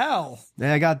that L.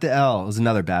 Yeah, I got the L. It was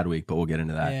another bad week, but we'll get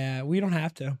into that. Yeah, we don't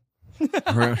have to.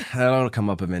 That'll come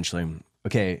up eventually.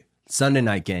 Okay, Sunday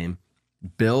night game.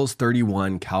 Bills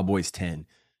 31, Cowboys 10.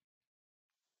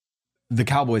 The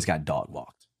Cowboys got dog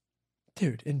walked.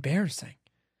 dude, embarrassing.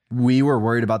 We were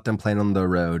worried about them playing on the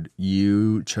road.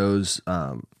 You chose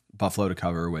Buffalo to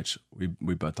cover, which we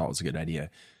both thought was a good idea.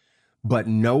 But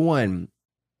no one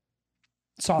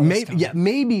saw this coming. Yeah,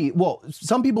 maybe. Well,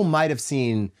 some people might have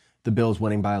seen the Bills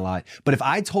winning by a lot. But if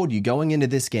I told you going into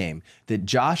this game that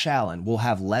Josh Allen will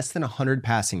have less than 100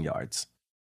 passing yards,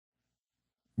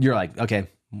 you're like, okay,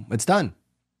 it's done.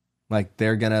 Like,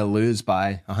 they're going to lose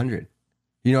by 100.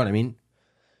 You know what I mean?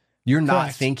 You're not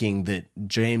Correct. thinking that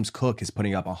James Cook is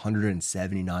putting up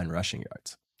 179 rushing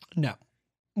yards. No.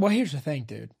 Well, here's the thing,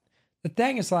 dude. The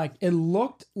thing is, like, it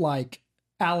looked like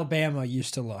Alabama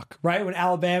used to look, right? When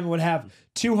Alabama would have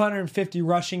 250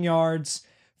 rushing yards,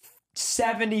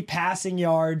 70 passing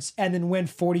yards, and then win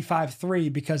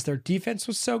 45-3 because their defense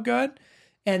was so good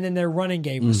and then their running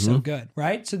game was so good,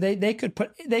 right? So they could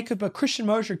put Christian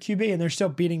Mosher QB and they're still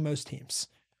beating most teams.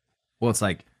 Well, it's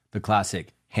like the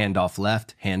classic handoff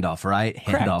left, handoff right,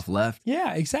 handoff left.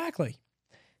 Yeah, exactly.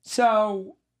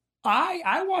 So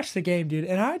I watched the game, dude,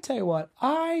 and I tell you what,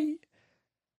 I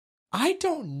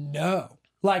don't know.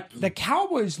 Like, the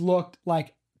Cowboys looked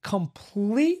like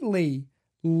completely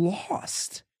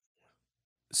lost.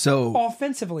 So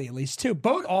Offensively, at least, too.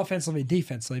 Both offensively and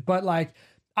defensively. But, like,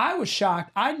 I was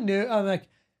shocked. I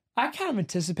kind of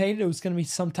anticipated it was going to be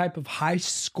some type of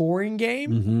high-scoring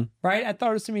game, right? I thought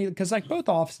it was going to be, because, like, both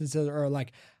offenses are,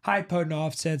 like, high-potent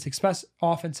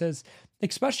offenses,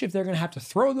 especially if they're going to have to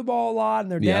throw the ball a lot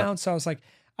and they're down. So I was like,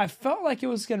 I felt like it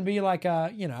was going to be like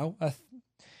a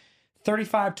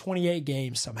 35-28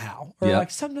 game somehow, or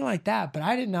like something like that. But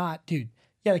I did not, dude.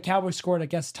 Yeah, the Cowboys scored, I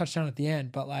guess, a touchdown at the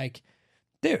end. But, like,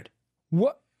 dude,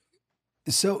 what?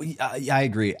 So I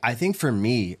agree. I think for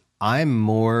me, I'm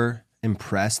more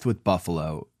impressed with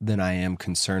Buffalo than I am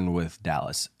concerned with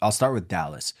Dallas. I'll start with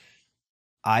Dallas.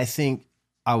 I think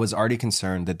I was already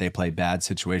concerned that they play bad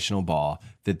situational ball,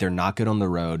 that they're not good on the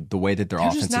road, the way that their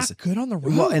offense is not good on the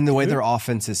road. Well, and the way their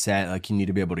offense is set, like, you need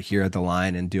to be able to hear at the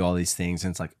line and do all these things.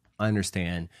 And it's like, I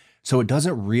understand. So it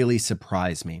doesn't really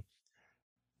surprise me.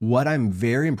 What I'm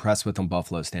very impressed with on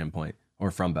Buffalo's standpoint, or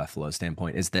from Buffalo's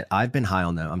standpoint, is that I've been high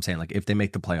on them. I'm saying, like, if they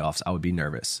make the playoffs, I would be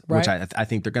nervous, right. Which I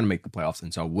think they're going to make the playoffs.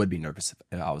 And so I would be nervous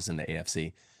if I was in the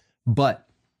AFC. But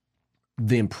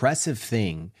the impressive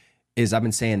thing is I've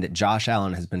been saying that Josh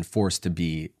Allen has been forced to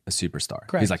be a superstar.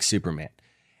 Correct. He's like Superman.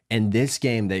 And this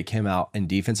game, they came out and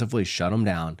defensively shut them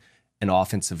down and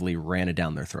offensively ran it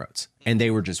down their throats. And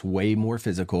they were just way more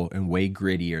physical and way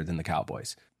grittier than the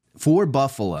Cowboys. For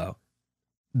Buffalo,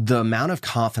 the amount of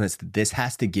confidence that this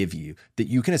has to give you, that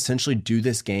you can essentially do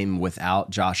this game without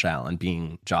Josh Allen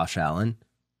being Josh Allen,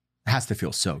 has to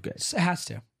feel so good. It has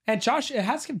to. And it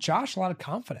has to give Josh a lot of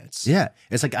confidence. Yeah.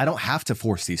 It's like, I don't have to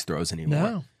force these throws anymore.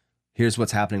 No. Here's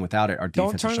what's happening without it. Our defense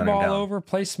Don't is turn the shutting ball down. over,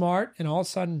 play smart, and all of a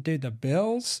sudden, dude, the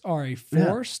Bills are a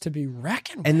force to be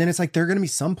reckoned with. And then it's like, there are going to be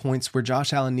some points where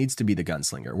Josh Allen needs to be the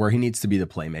gunslinger, where he needs to be the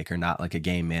playmaker, not like a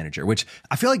game manager, which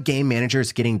I feel like game manager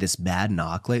is getting this bad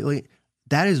knock lately.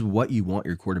 That is what you want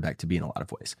your quarterback to be in a lot of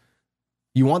ways.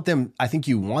 You want them, I think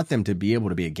you want them to be able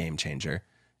to be a game changer.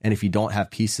 And if you don't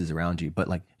have pieces around you, but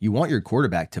like, you want your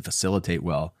quarterback to facilitate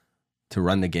well, to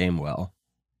run the game well,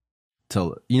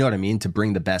 to, you know what I mean? To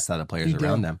bring the best out of the players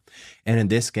around them. And in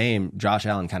this game, Josh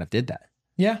Allen kind of did that.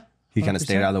 Yeah. He kind of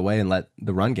stayed out of the way and let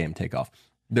the run game take off.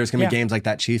 There's going to be games like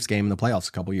that Chiefs game in the playoffs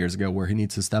a couple years ago where he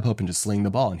needs to step up and just sling the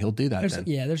ball, and he'll do that then.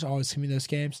 Yeah, there's always going to be those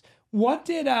games. What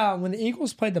did, when the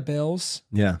Eagles played the Bills,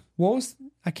 Yeah. what was,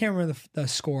 I can't remember the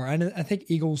score. I think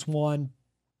Eagles won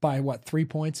by, 3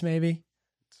 points maybe?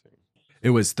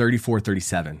 It was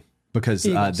 34-37 because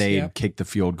Eagles, they kicked the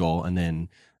field goal, and then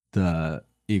the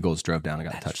Eagles drove down and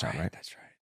got a touchdown, right? That's right.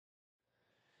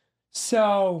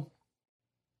 So,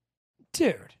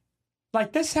 dude,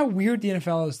 like, this is how weird the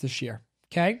NFL is this year,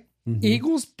 okay? Mm-hmm.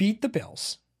 Eagles beat the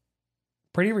Bills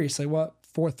pretty recently,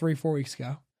 3-4 weeks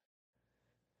ago.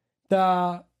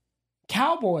 The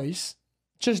Cowboys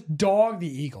just dogged the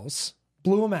Eagles,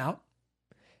 blew them out,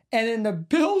 and then the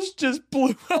Bills just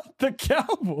blew out the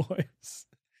Cowboys.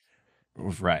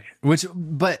 Right.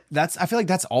 But I feel like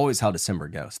that's always how December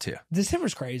goes too.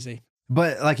 December's crazy.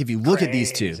 But like, if you look at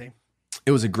these two,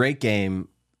 it was a great game.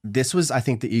 This was, I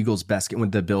think, the Eagles' best game.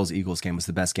 When the Bills-Eagles game was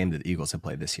the best game that the Eagles have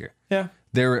played this year. Yeah.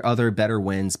 There were other better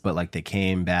wins, but like, they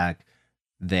came back.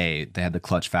 They had the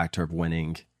clutch factor of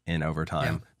winning in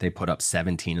overtime. Yeah. They put up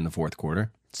 17 in the fourth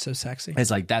quarter. So sexy. It's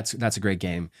like, that's a great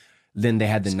game. Then they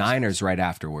had the Niners right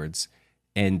afterwards,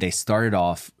 and they started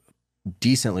off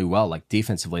decently well. Like,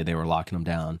 defensively, they were locking them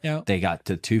down. Yep. They got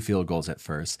to 2 field goals at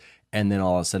first, and then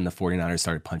all of a sudden the 49ers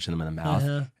started punching them in the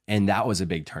mouth. And that was a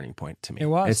big turning point to me. It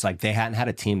was. It's like they hadn't had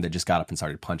a team that just got up and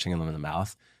started punching them in the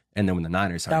mouth And then when the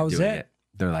Niners started doing it,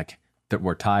 they're like,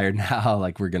 we're tired now.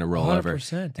 Like, we're going to roll over.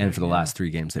 Dude, and for the last 3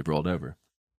 games, they've rolled over.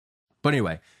 But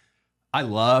anyway, I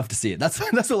love to see it. That's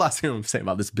the last thing I'm saying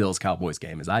about this Bills-Cowboys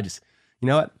game is I just, you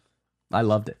know what? I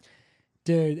loved it.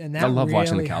 Dude, and that I love really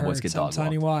watching the Cowboys hurts. get dog walked. I'm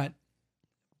telling you what,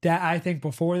 I think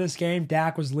before this game,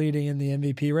 Dak was leading in the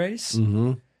MVP race.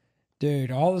 Mm-hmm.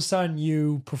 Dude, all of a sudden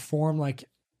you perform like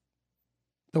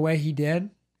the way he did.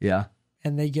 Yeah.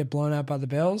 And they get blown out by the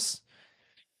Bills.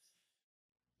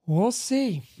 We'll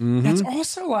see. Mm-hmm. That's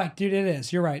also like, dude, it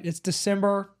is. You're right. It's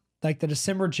December, like the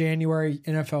December-January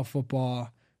NFL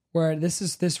football, where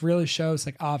this really shows,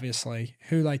 like, obviously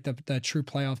who like the true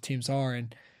playoff teams are,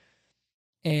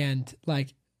 and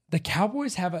like the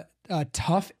Cowboys have a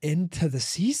tough end to the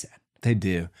season. They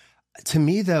do. To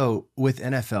me, though, with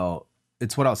NFL,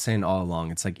 it's what I was saying all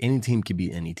along. It's like any team can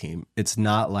beat any team. It's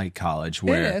not like college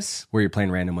where you're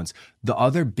playing random ones. The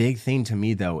other big thing to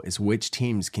me, though, is which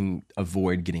teams can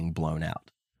avoid getting blown out.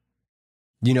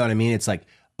 You know what I mean? It's like,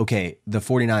 okay, the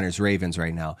 49ers, Ravens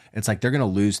right now, it's like they're going to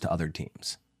lose to other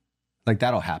teams. Like,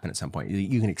 that'll happen at some point.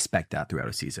 You can expect that throughout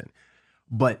a season.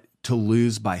 But to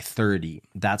lose by 30,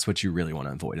 that's what you really want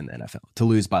to avoid in the NFL. To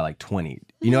lose by like 20.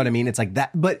 You know what I mean? It's like that.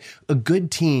 But a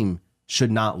good team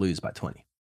should not lose by 20.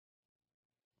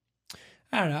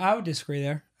 I don't know. I would disagree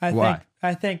there.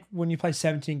 I think when you play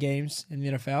 17 games in the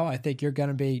NFL, I think you're going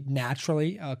to be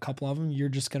naturally, a couple of them, you're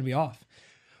just going to be off.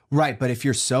 Right. But if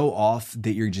you're so off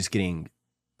that you're just getting,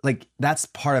 like, that's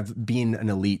part of being an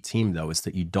elite team, though, is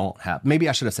that you don't have, maybe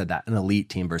I should have said that, an elite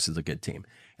team versus a good team.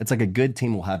 It's like a good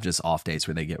team will have just off days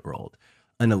where they get rolled.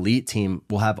 An elite team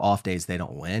will have off days they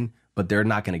don't win, but they're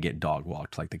not going to get dog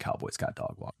walked like the Cowboys got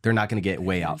dog walked. They're not going to get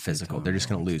way out physical. They're just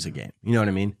going to lose a game. You know what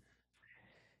I mean?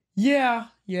 Yeah.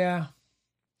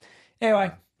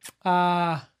 Anyway,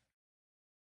 I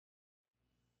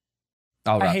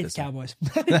hate the Cowboys.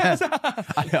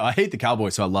 I know. I hate the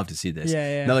Cowboys, so I love to see this.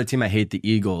 Yeah. Another team I hate, the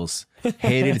Eagles.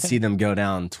 Hated to see them go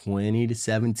down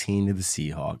 20-17 to the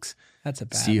Seahawks. That's a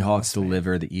bad Seahawks loss,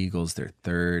 deliver the Eagles their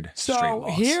third straight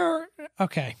loss.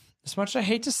 Okay, as much as I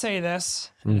hate to say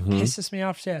this, and it pisses me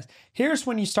off to say this, here's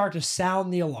when you start to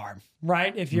sound the alarm,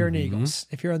 right? If you're an Eagles,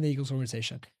 if you're in the Eagles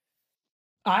organization.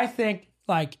 I think,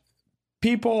 like,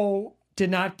 people did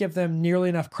not give them nearly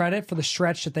enough credit for the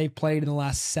stretch that they've played in the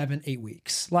last 7-8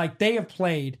 weeks. Like, they have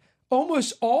played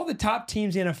almost all the top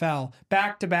teams in the NFL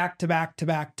back to back to back to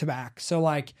back to back. So,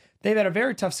 like, they've had a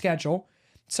very tough schedule.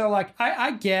 So, like,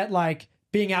 I get, like,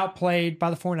 being outplayed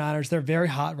by the 49ers. They're very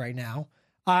hot right now.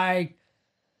 I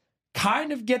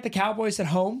kind of get the Cowboys at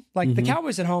home. Like, the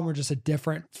Cowboys at home are just a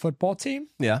different football team.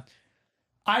 Yeah.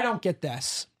 I don't get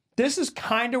this. This is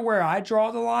kind of where I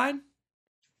draw the line.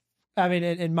 I mean,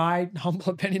 in my humble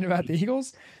opinion about the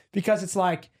Eagles, because it's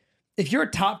like, if you're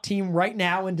a top team right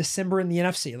now in December in the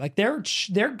NFC, like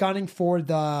they're gunning for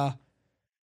the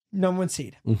number 1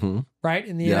 seed, right,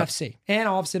 in the NFC, and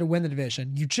obviously to win the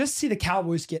division. You just see the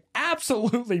Cowboys get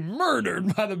absolutely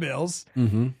murdered by the Bills,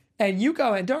 and you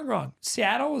go, and don't get me wrong,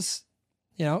 Seattle is,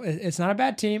 you know, it's not a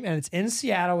bad team, and it's in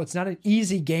Seattle. It's not an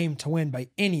easy game to win by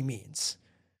any means,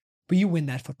 but you win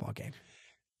that football game.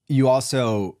 You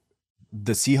also,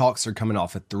 the Seahawks are coming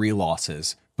off of 3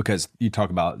 losses because you talk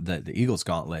about the Eagles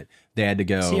gauntlet. They had to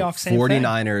go Seahawks,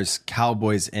 49ers,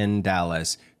 Cowboys in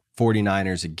Dallas,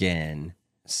 49ers again,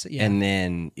 and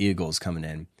then Eagles coming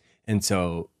in. And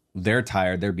so they're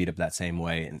tired. They're beat up that same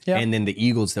way. And then the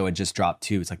Eagles, though, had just dropped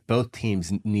 2. It's like both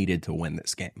teams needed to win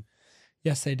this game.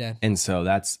 Yes, they did. And so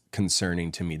that's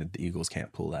concerning to me that the Eagles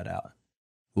can't pull that out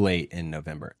late in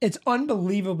November. It's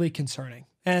unbelievably concerning.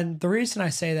 And the reason I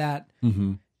say that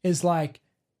is, like,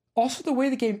 also the way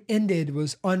the game ended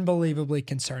was unbelievably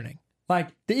concerning. Like,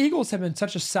 the Eagles have been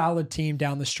such a solid team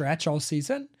down the stretch all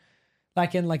season,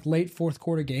 like in like late fourth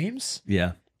quarter games.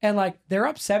 Yeah. And like they're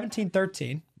up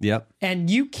 17-13. Yep. And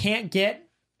you can't get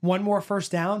one more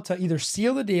first down to either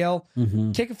seal the deal,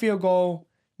 kick a field goal,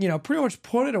 you know, pretty much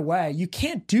put it away. You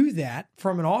can't do that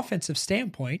from an offensive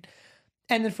standpoint.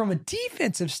 And then from a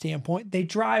defensive standpoint, they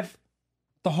drive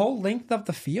the whole length of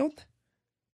the field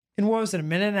in, what was it, a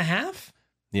minute and a half?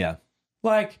 Yeah.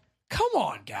 Like, come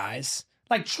on, guys.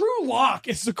 Like, Drew Lock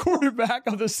is the quarterback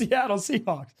of the Seattle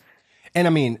Seahawks. And I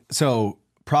mean, so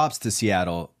props to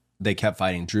Seattle. They kept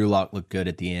fighting. Drew Lock looked good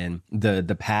at the end.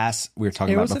 The pass we were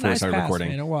talking about before we started recording.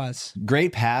 Man, it was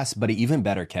great pass, but an even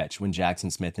better catch when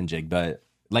Jackson Smith and Jigba,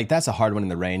 like, that's a hard one in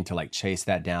the rain to like chase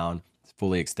that down. It's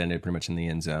fully extended pretty much in the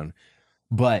end zone.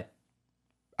 But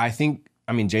I think,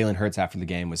 I mean, Jalen Hurts after the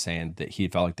game was saying that he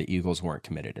felt like the Eagles weren't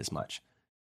committed as much.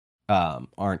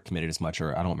 Aren't committed as much,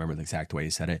 or I don't remember the exact way he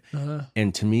said it.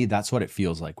 And to me, that's what it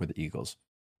feels like with the Eagles.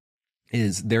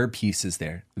 is their pieces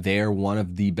there. They're one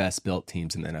of the best built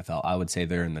teams in the NFL. I would say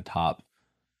they're in the top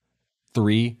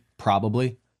 3,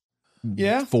 probably.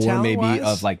 Yeah. 4 maybe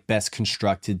of like best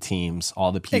constructed teams,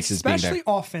 all the pieces especially being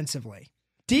there. Offensively.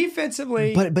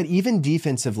 Defensively. But even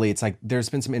defensively, it's like there's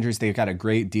been some injuries. They've got a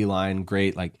great D-line,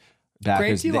 great like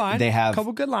backers. Great D-line. They have a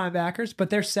couple good linebackers, but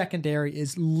their secondary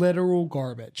is literal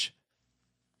garbage.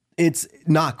 It's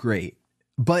not great.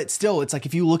 But still, it's like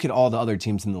if you look at all the other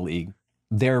teams in the league,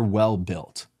 they're well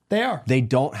built. They are. They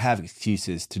don't have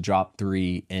excuses to drop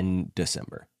 3 in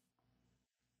December.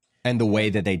 And the way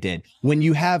that they did. When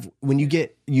you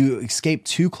escape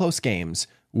 2 close games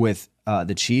with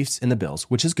the Chiefs and the Bills,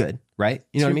 which is good, right?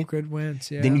 You know what I mean? Good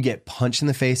wins, yeah. Then you get punched in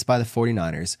the face by the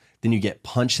 49ers. Then you get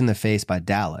punched in the face by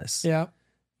Dallas. Yeah.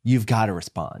 You've got to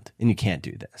respond, and you can't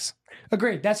do this.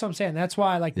 Agreed. That's what I'm saying. That's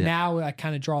why, now I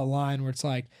kind of draw a line where it's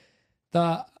like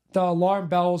the alarm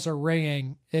bells are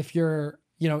ringing if you're,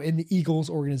 in the Eagles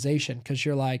organization, because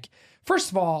you're like, first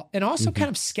of all, and also kind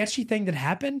of sketchy thing that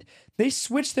happened, they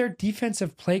switched their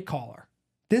defensive play caller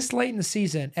this late in the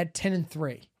season at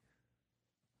 10-3.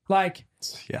 Like,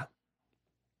 yeah.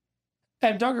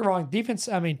 And don't get me wrong, defense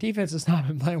has not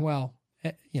been playing well,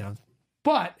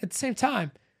 but at the same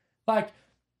time, like,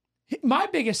 my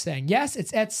biggest thing, yes,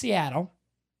 it's at Seattle.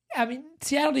 I mean,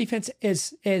 Seattle defense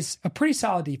is a pretty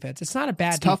solid defense. It's not a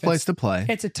bad defense. Tough place to play.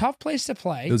 It's a tough place to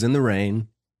play. It was in the rain.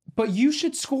 But you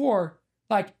should score.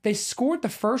 Like, they scored the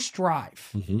first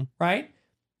drive, right?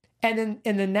 And then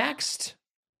in the next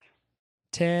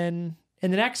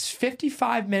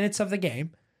 55 minutes of the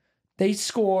game, they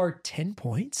score 10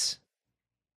 points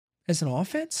as an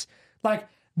offense. Like,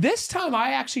 this time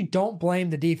I actually don't blame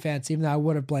the defense, even though I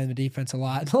would have blamed the defense a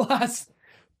lot in the last.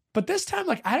 But this time,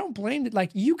 like, I don't blame it.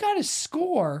 Like, you got to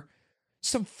score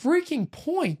some freaking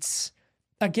points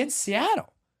against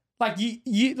Seattle. Like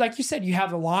like you said, you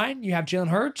have the line, you have Jalen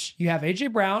Hurts, you have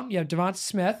AJ Brown, you have Devonta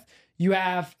Smith, you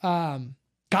have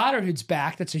Goddard who's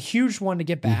back. That's a huge one to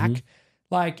get back.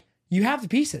 Like, you have the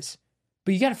pieces,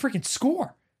 but you got to freaking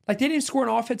score. Like, they didn't score an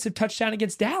offensive touchdown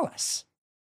against Dallas.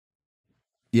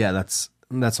 Yeah, that's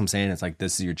what I'm saying. It's like,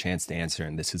 this is your chance to answer,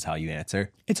 and this is how you answer.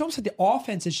 It's almost like the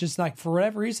offense is just, like, for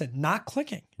whatever reason, not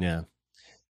clicking. Yeah.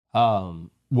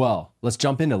 Well, let's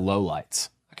jump into lowlights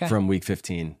from week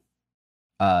 15.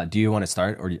 Do you want to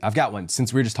start? Or I've got one,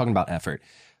 since we were just talking about effort.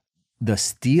 The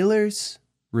Steelers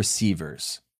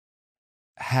receivers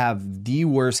have the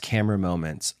worst camera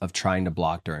moments of trying to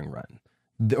block during run.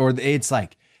 Or it's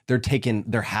like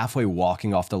they're halfway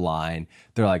walking off the line.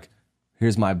 They're like,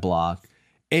 here's my block.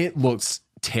 It looks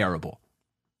terrible.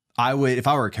 If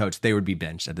I were a coach, they would be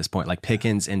benched at this point, like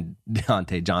Pickens and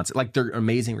Deontay Johnson. Like, they're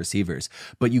amazing receivers,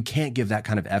 but you can't give that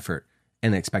kind of effort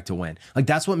and expect to win. Like,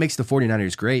 that's what makes the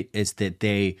 49ers great, is that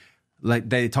they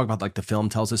talk about, like, the film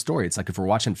tells a story. It's like, if we're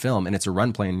watching film and it's a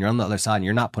run play and you're on the other side and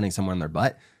you're not putting someone in their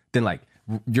butt, then, like,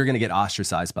 you're going to get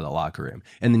ostracized by the locker room.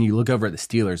 And then you look over at the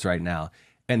Steelers right now,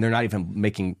 and they're not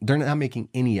making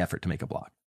any effort to make a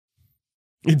block.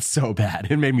 It's so bad.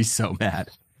 It made me so mad.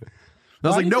 I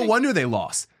was like, no wonder they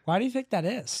lost. Why do you think that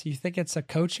is? You think it's a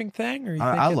coaching thing? Or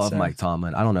I love Mike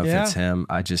Tomlin. I don't know if it's him.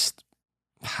 I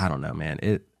don't know,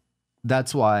 man.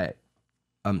 That's why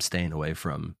I'm staying away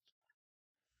from.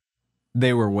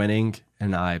 They were winning,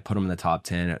 and I put them in the top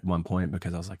 10 at one point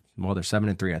because I was like, well, they're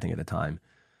 7-3, I think, at the time.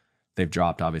 They've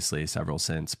dropped, obviously, several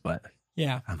since, but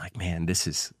yeah, I'm like, man,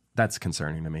 that's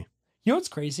concerning to me. You know what's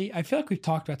crazy? I feel like we've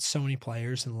talked about so many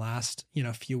players in the last,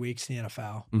 few weeks in the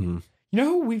NFL. Mm-hmm. You know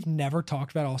who we've never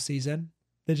talked about all season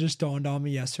that just dawned on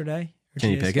me yesterday?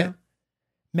 Can you pick it?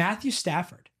 Matthew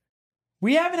Stafford.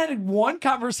 We haven't had one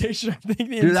conversation, I think,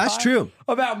 dude, that's true,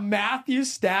 about Matthew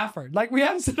Stafford. Like, we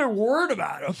haven't said a word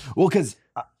about him. Well, because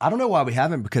I don't know why we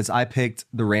haven't, because I picked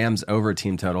the Rams over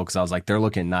team total because I was like, they're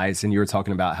looking nice. And you were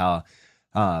talking about how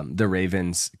the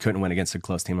Ravens couldn't win against a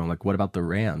close team. I'm like, what about the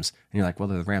Rams? And you're like, well,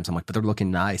 they're the Rams. I'm like, but they're looking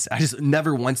nice. I just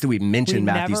never once did we mention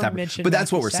Matthew Stafford. But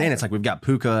that's what we're saying. It's like, we've got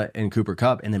Puka and Cooper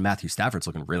Kupp, and then Matthew Stafford's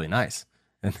looking really nice.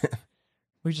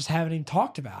 We just haven't even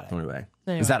talked about it. Anyway.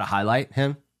 Is that a highlight,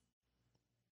 him?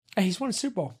 Hey, he's won a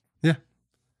Super Bowl. Yeah.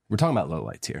 We're talking about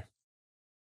lowlights here.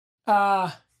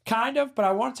 Kind of, but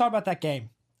I want to talk about that game.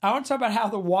 I want to talk about how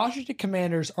the Washington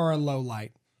Commanders are a low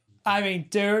light. I mean,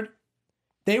 dude,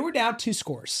 they were down 2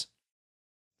 scores.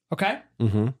 Okay?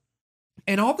 Mm-hmm.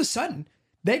 And all of a sudden,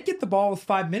 they get the ball with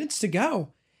 5 minutes to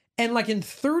go. And like in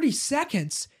 30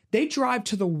 seconds, they drive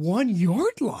to the 1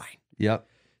 yard line. Yep.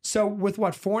 So with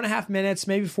 4.5 minutes,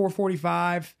 maybe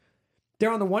 4:45,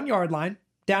 they're on the 1 yard line,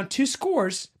 down 2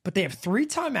 scores, but they have 3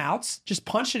 timeouts. Just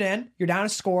punch it in. You're down a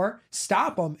score,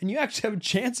 stop them, and you actually have a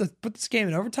chance to put this game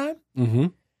in overtime. Mm-hmm.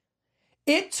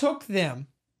 It took them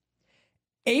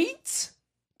 8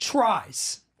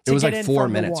 tries. It was like 4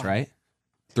 minutes, right?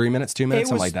 3 minutes, 2 minutes,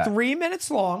 something like that. It was 3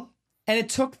 minutes long, and it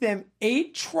took them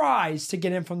 8 tries to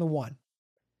get in from the 1.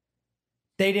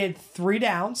 They did 3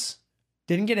 downs,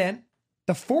 didn't get in.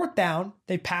 The 4th down,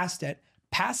 they passed it.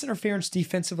 Pass interference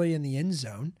defensively in the end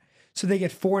zone. So they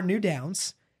get 4 new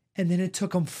downs. And then it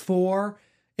took them to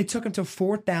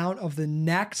 4th down of the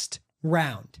next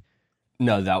round.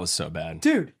 No, that was so bad.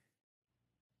 Dude.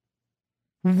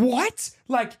 What?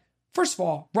 Like, first of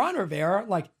all, Ron Rivera,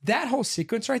 like that whole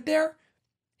sequence right there,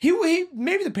 he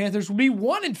maybe the Panthers will be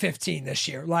 1-15 this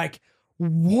year. Like,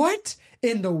 what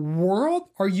in the world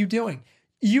are you doing?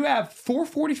 You have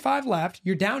 4:45 left.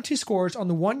 You're down 2 scores on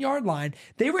the 1-yard line.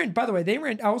 By the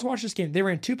way, I was watching this game. They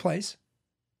ran 2 plays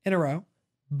in a row.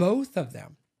 Both of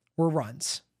them were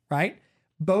runs, right?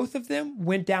 Both of them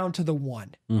went down to the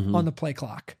 1 on the play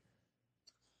clock.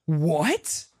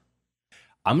 What?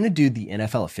 I'm going to do the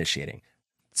NFL officiating,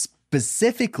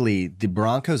 specifically the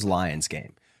Broncos-Lions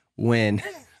game, when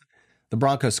the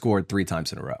Broncos scored 3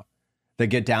 times in a row. They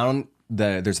get down,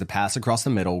 there's the pass across the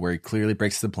middle where he clearly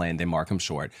breaks the plane. They mark him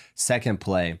short. Second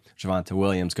play, Javonte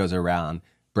Williams goes around,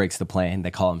 breaks the plane. They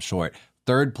call him short.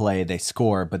 Third play, they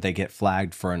score, but they get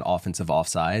flagged for an offensive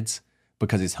offsides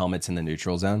because his helmet's in the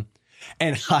neutral zone.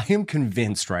 And I am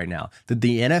convinced right now that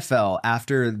the NFL,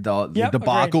 after the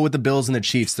debacle with the Bills and the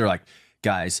Chiefs, they're like,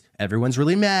 guys, everyone's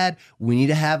really mad. We need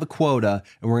to have a quota,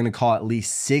 and we're going to call at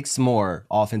least 6 more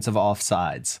offensive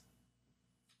offsides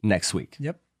next week.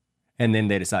 Yep. And then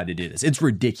they decide to do this. It's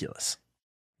ridiculous.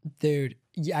 Dude,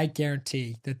 I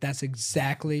guarantee that's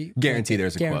exactly. Guarantee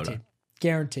there's a quota.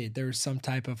 Guaranteed there's some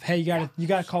type of, hey, you got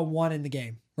to call 1 in the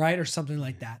game, right? Or something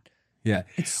like that. Yeah.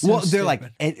 It's so they're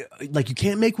stupid. like you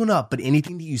can't make one up, but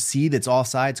anything that you see that's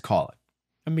offsides, call it.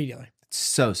 Immediately. It's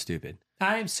so stupid.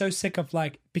 I am so sick of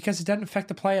because it doesn't affect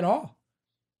the play at all.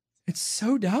 It's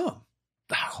so dumb.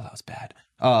 Oh, that was bad.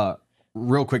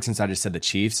 Real quick, since I just said the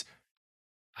Chiefs,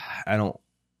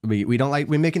 we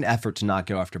make an effort to not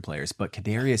go after players, but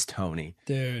Kadarius Toney,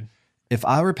 dude. If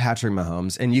I were Patrick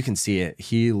Mahomes, and you can see it,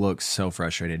 he looks so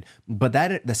frustrated. But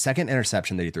the second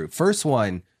interception that he threw, first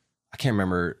one, I can't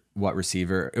remember what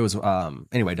receiver it was.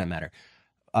 Anyway, it doesn't matter.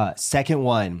 Second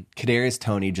one, Kadarius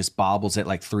Toney just bobbles it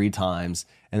like 3 times,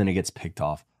 and then it gets picked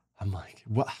off. I'm like,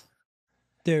 what,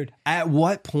 dude? At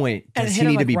what point does he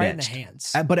need to be right benched? In the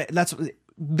hands.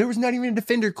 There was not even a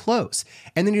defender close,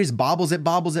 and then he just bobbles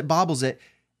it.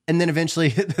 And then eventually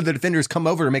the defenders come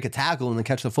over to make a tackle and then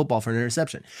catch the football for an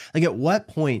interception. Like, at what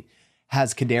point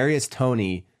has Kadarius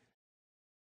Toney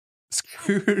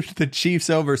screwed the Chiefs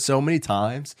over so many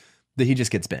times that he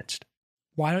just gets benched?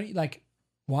 Why don't you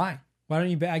why? Why don't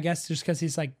you, I guess just because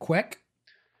he's quick?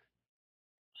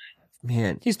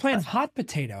 Man. He's playing hot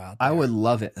potato out there. I would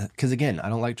love it. Because again, I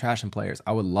don't like trashing players.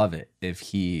 I would love it if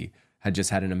he had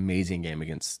just had an amazing game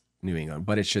against New England.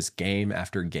 But it's just game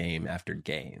after game after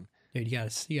game. Dude, you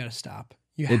gotta stop.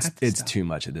 It's too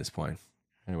much at this point.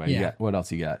 Anyway, what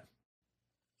else you got?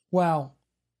 Well,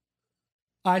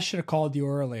 I should have called you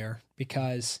earlier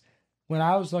because when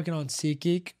I was looking on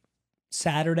SeatGeek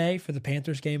Saturday for the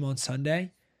Panthers game on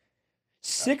Sunday,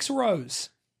 6 rows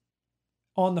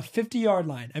on the 50-yard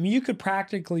line. I mean, you could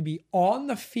practically be on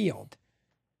the field.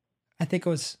 I think it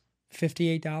was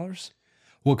 $58.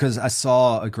 Well, because I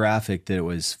saw a graphic that it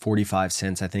was 45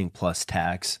 cents, I think, plus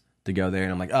tax to go there.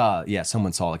 And I'm like, yeah,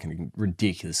 someone saw like a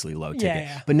ridiculously low ticket.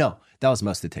 Yeah. But no, that was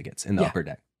most of the tickets in the upper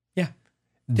deck. Yeah.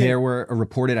 There were a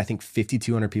reported, I think,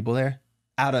 5,200 people there.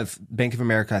 Out of Bank of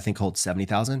America, I think holds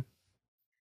 70,000.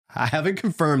 I haven't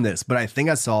confirmed this, but I think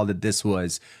I saw that this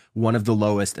was one of the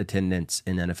lowest attendance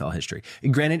in NFL history.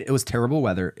 And granted, it was terrible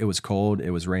weather. It was cold. It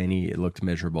was rainy. It looked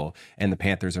miserable. And the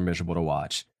Panthers are miserable to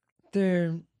watch.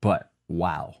 But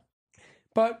wow.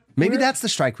 But maybe that's the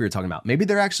strike we were talking about. Maybe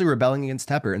they're actually rebelling against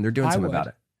Tepper and they're doing something about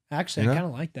it. Actually, I kind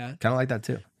of like that. Kind of like that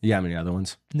too. You have any other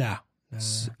ones? No.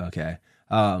 Okay.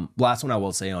 Last one I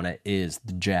will say on it is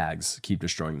the Jags keep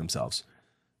destroying themselves.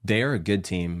 They are a good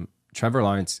team. Trevor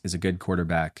Lawrence is a good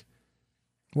quarterback.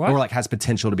 What? Or has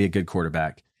potential to be a good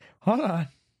quarterback. Hold on.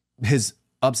 His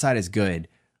upside is good,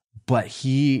 but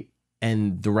he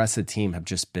and the rest of the team have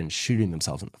just been shooting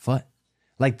themselves in the foot.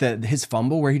 Like his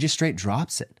fumble where he just straight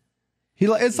drops it.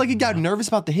 It's like he got nervous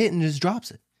about the hit and just drops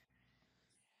it.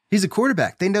 He's a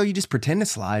quarterback. They know you just pretend to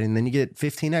slide and then you get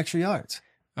 15 extra yards.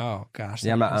 Oh gosh.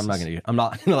 Yeah, I'm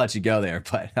not gonna let you go there,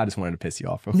 but I just wanted to piss you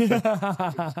off.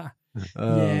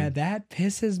 Yeah, that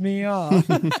pisses me off.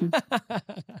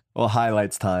 Well,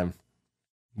 highlights time.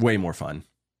 Way more fun.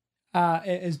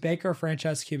 Is Baker a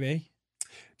franchise QB?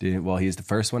 Dude, well, he's the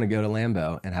first one to go to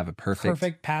Lambeau and have a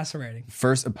perfect passer rating.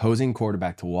 First opposing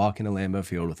quarterback to walk into Lambeau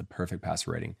Field with a perfect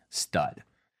passer rating. Stud.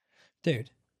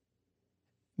 Dude,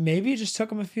 maybe it just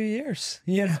took him a few years,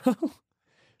 you know?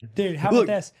 Dude, how about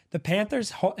this? The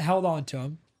Panthers held on to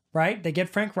him, right? They get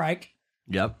Frank Reich.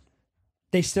 Yep.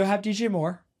 They still have DJ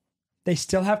Moore. They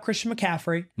still have Christian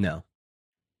McCaffrey. No.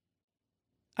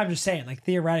 I'm just saying, like,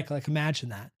 theoretically, like, imagine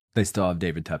that. They still have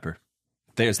David Tepper.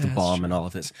 There's the bomb and all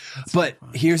of this. But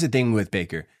here's the thing with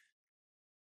Baker.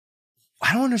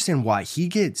 I don't understand why he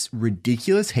gets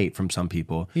ridiculous hate from some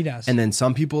people. He does. And then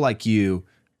some people like you,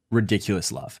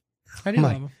 ridiculous love. I do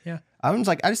love him, yeah. I was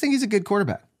like, I just think he's a good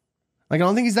quarterback. Like, I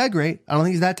don't think he's that great. I don't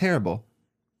think he's that terrible.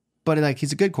 But, like,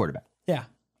 he's a good quarterback. Yeah.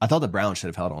 I thought the Browns should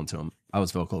have held on to him. I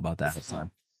was vocal about that at the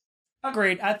time.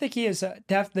 Agreed. I think he is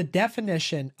the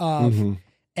definition of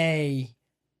a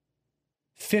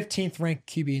 15th ranked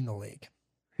QB in the league.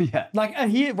 Yeah. Like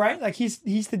like he's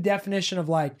the definition of,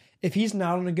 like, if he's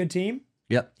not on a good team,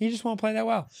 yep, he just won't play that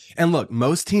well. And look,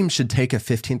 most teams should take a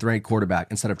 15th ranked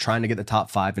quarterback instead of trying to get the top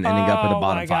 5 and ending up at the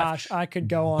bottom 5. Oh my gosh, I could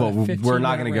go on. But we're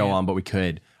not going to go on, but we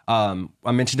could. I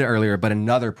mentioned it earlier, but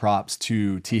another props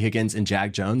to T. Higgins and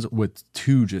Jack Jones with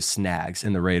 2 just snags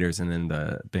in the Raiders and in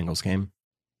the Bengals game.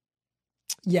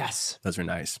 Yes. Those are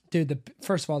nice. Dude,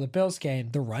 first of all, the Bills game,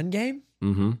 the run game,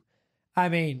 I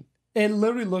mean, it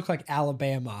literally looked like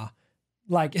Alabama,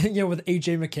 like, you know, with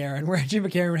A.J. McCarron, where A.J.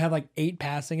 McCarron would have like 8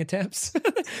 passing attempts.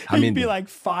 He'd be like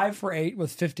 5 for 8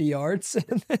 with 50 yards.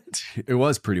 It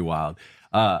was pretty wild.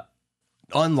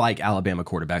 Unlike Alabama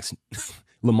quarterbacks,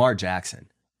 Lamar Jackson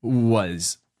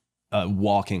was a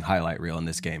walking highlight reel in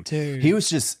this game. Dude. He was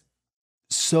just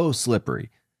so slippery.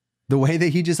 The way that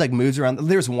he just like moves around.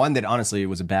 There's one that honestly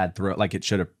was a bad throw. Like it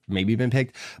should have maybe been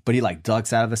picked, but he like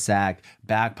ducks out of a sack,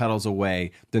 backpedals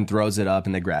away, then throws it up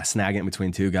and they snag it in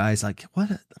between 2 guys. Like what?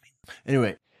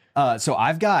 Anyway, so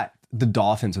I've got the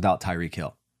Dolphins without Tyreek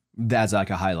Hill. That's like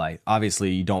a highlight.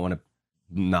 Obviously you don't want to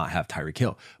not have Tyreek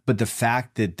Hill, but the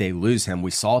fact that they lose him,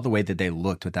 we saw the way that they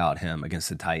looked without him against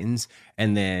the Titans,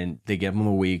 and then they give him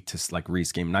a week to like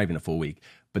re-scheme, not even a full week,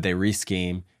 but they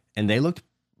re-scheme and they look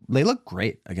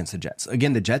great against the Jets.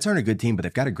 Again, the Jets aren't a good team, but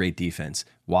they've got a great defense.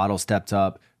 Waddle stepped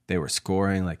up. They were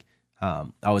scoring. Like,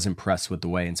 I was impressed with the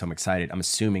way, and so I'm excited. I'm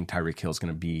assuming Tyreek Hill is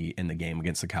going to be in the game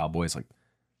against the Cowboys. Like,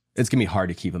 it's going to be hard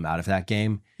to keep him out of that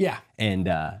game. Yeah. And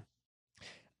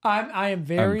I am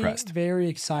very, very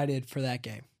excited for that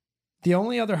game. The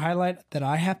only other highlight that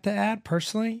I have to add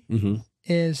personally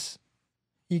is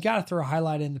you got to throw a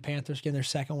highlight in the Panthers getting their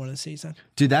second one of the season.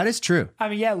 Dude, that is true. I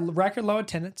mean, yeah, record low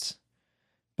attendance.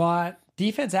 But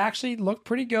defense actually looked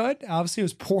pretty good. Obviously, it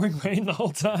was pouring rain the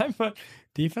whole time, but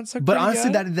defense looked pretty good. But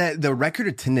honestly, that the record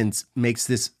attendance makes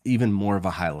this even more of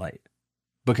a highlight.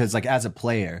 Because, like, as a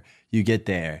player, you get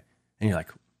there and you're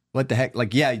like, what the heck?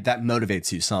 Like, yeah, that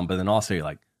motivates you some, but then also you're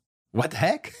like, what the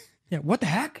heck? Yeah, what the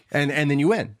heck? And then you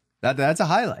win. That's a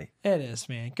highlight. It is,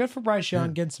 man. Good for Bryce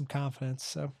Young getting some confidence.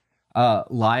 So,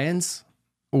 Lions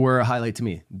were a highlight to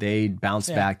me. They bounced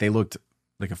back. They looked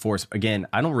like a force. Again,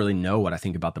 I don't really know what I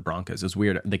think about the Broncos. It was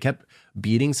weird. They kept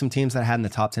beating some teams that I had in the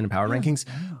top 10 in power rankings,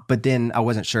 but then I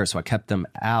wasn't sure, so I kept them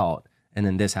out, and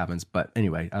then this happens. But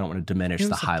anyway, I don't want to diminish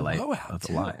the highlight of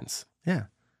the Lions. Yeah.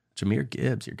 Jahmyr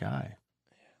Gibbs, your guy.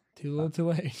 Too little, too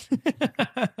late.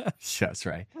 That's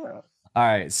right. All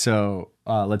right, so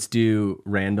let's do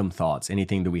random thoughts.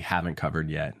 Anything that we haven't covered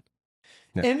yet.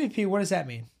 No. MVP, what does that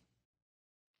mean?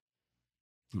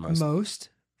 Most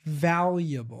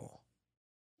valuable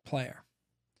player.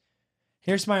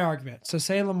 Here's my argument. So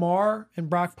say Lamar and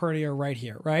Brock Purdy are right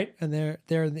here, right? And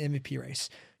they're in the MVP race.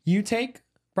 You take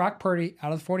Brock Purdy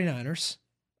out of the 49ers.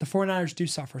 The 49ers do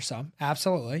suffer some,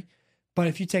 absolutely. But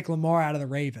if you take Lamar out of the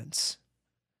Ravens,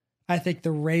 I think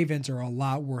the Ravens are a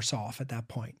lot worse off at that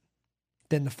point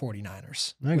than the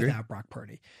 49ers without Brock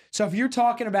Purdy. So if you're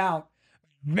talking about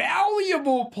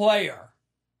valuable player,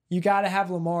 you got to have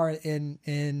Lamar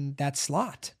in that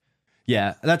slot.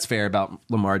 Yeah, that's fair about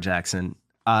Lamar Jackson.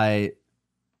 I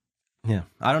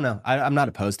don't know. I'm not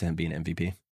opposed to him being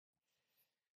MVP.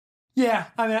 Yeah,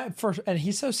 I mean, and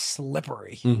he's so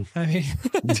slippery. I mean,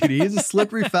 dude, he's a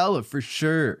slippery fella for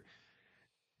sure.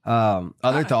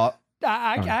 Other thought.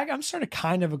 I'm sort of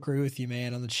kind of agree with you,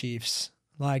 man, on the Chiefs.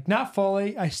 Like, not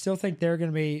fully. I still think they're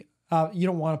going to be. You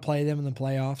don't want to play them in the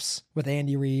playoffs with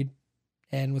Andy Reid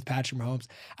and with Patrick Mahomes.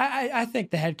 I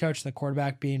think the head coach and the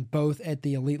quarterback being both at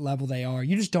the elite level they are,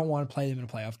 you just don't want to play them in a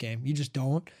playoff game. You just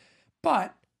don't.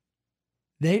 But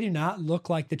they do not look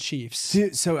like the Chiefs.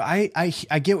 Dude, so I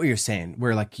get what you're saying,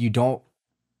 where like you don't.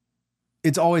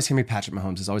 It's always going to be Patrick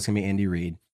Mahomes. It's always going to be Andy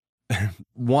Reid.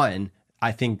 One,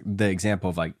 I think the example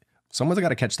of like someone's got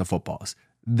to catch the footballs.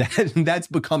 That's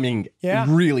becoming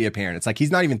really apparent. It's like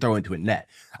he's not even throwing to a net.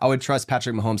 I would trust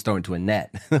Patrick Mahomes throwing to a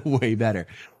net way better.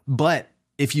 But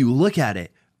if you look at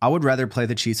it, I would rather play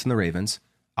the Chiefs than the Ravens.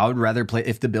 I would rather play,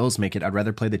 if the Bills make it, I'd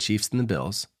rather play the Chiefs than the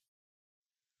Bills.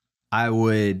 I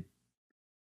would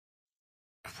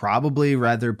probably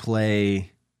rather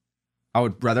play,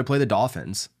 the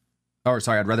Dolphins.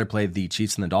 I'd rather play the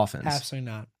Chiefs than the Dolphins. Absolutely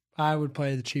not. I would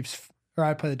play the Chiefs, or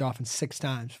I'd play the Dolphins 6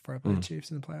 times before I play the Chiefs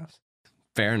in the playoffs.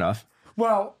 Fair enough.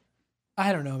 Well,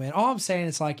 I don't know, man. All I'm saying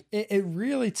is like, it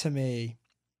really, to me,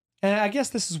 and I guess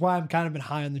this is why I'm kind of been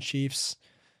high on the Chiefs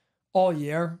all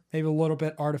year, maybe a little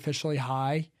bit artificially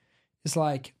high, is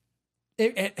like,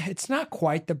 it's not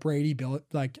quite the Brady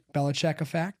Belichick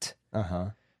effect.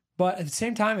 But at the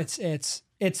same time, it's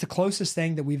the closest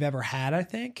thing that we've ever had, I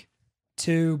think,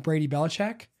 to Brady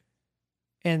Belichick.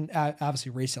 And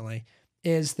obviously recently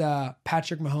is the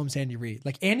Patrick Mahomes, Andy Reid.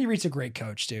 Like, Andy Reid's a great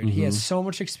coach, dude. He has so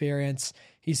much experience.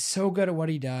 He's so good at what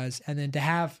he does. And then to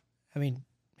have, I mean,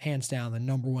 hands down, the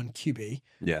number 1 QB,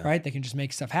 right? They can just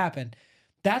make stuff happen.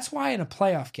 That's why in a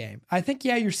playoff game, I think,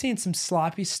 you're seeing some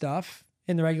sloppy stuff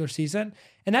in the regular season.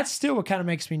 And that's still what kind of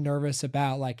makes me nervous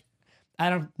about, like, I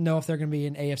don't know if they're going to be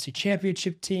an AFC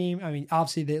championship team. I mean,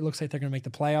 obviously it looks like they're going to make the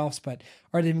playoffs, but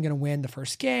are they even going to win the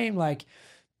first game? Like,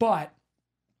 but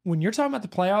when you're talking about the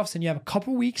playoffs and you have a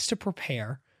couple weeks to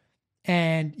prepare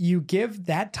and you give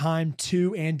that time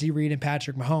to Andy Reid and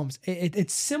Patrick Mahomes,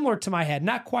 it's similar to my head.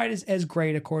 Not quite as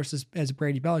great, of course, as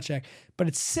Brady Belichick, but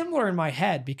it's similar in my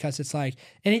head because it's like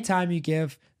anytime you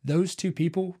give those two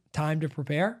people time to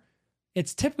prepare,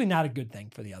 it's typically not a good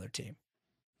thing for the other team.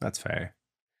 That's fair.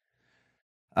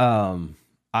 I'm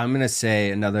going to say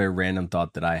another random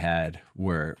thought that I had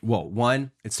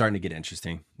one, it's starting to get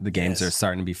interesting. The games are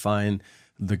starting to be fun.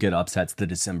 The good upsets, the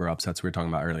December upsets we were talking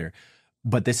about earlier.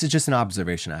 But this is just an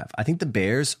observation I have. I think the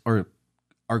Bears are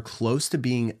close to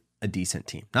being a decent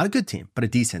team. Not a good team, but a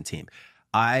decent team.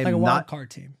 Like a wild card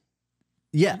team.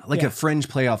 Yeah, like a fringe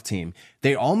playoff team.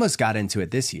 They almost got into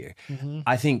it this year.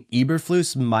 I think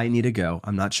Eberflus might need to go.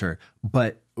 I'm not sure.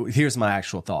 But here's my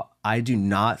actual thought. I do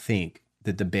not think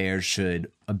that the Bears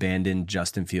should abandon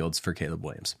Justin Fields for Caleb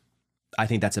Williams. I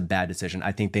think that's a bad decision.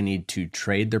 I think they need to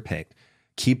trade their pick,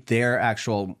 keep their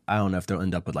actual, I don't know if they'll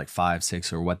end up with like 5,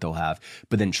 6 or what they'll have,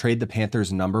 but then trade the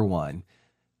Panthers number 1,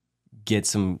 get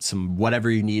some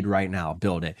whatever you need right now,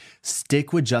 build it.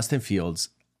 Stick with Justin Fields.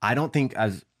 I don't think,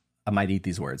 I might eat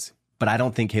these words, but I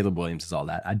don't think Caleb Williams is all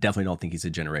that. I definitely don't think he's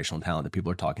a generational talent that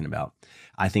people are talking about.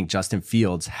 I think Justin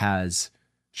Fields has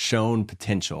shown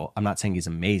potential. I'm not saying he's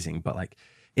amazing, but like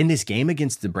in this game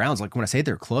against the Browns, like when I say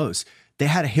they're close, they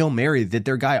had a Hail Mary that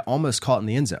their guy almost caught in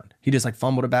the end zone. He just like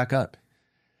fumbled it back up.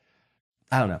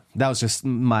 I don't know. That was just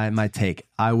my take.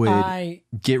 I would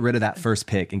get rid of that first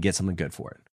pick and get something good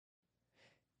for it.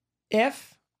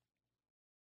 If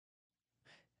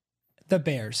the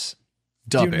Bears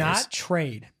do not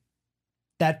trade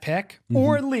that pick,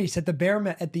 or at least at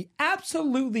the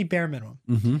absolutely bare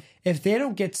minimum, if they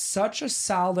don't get such a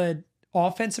solid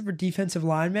offensive or defensive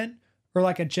lineman or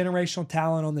like a generational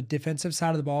talent on the defensive side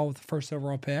of the ball with the first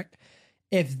overall pick,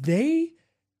 if they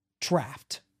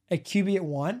draft a QB at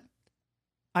 1,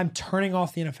 I'm turning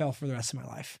off the NFL for the rest of my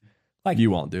life. Like,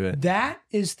 you won't do it. That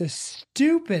is the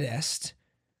stupidest.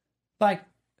 Like,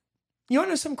 you want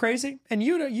to know something crazy? And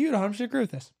you'd 100% agree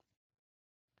with this.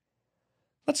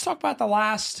 Let's talk about the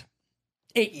last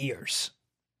 8 years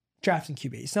drafting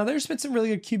QBs. Now, there's been some really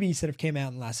good QBs that have came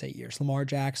out in the last 8 years. Lamar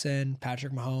Jackson,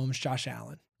 Patrick Mahomes, Josh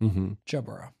Allen, Joe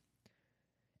Burrow.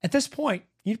 At this point,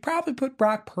 you'd probably put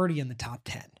Brock Purdy in the top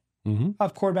 10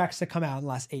 of quarterbacks that come out in the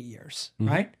last 8 years,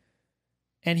 right?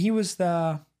 And he was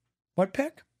the, what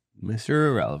pick? Mr.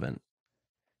 Irrelevant.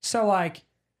 So, like,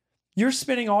 you're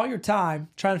spending all your time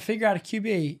trying to figure out a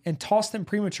QB and toss them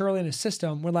prematurely in a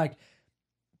system where, like,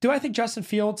 do I think Justin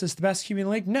Fields is the best QB in the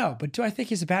league? No. But do I think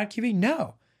he's a bad QB?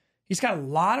 No. He's got a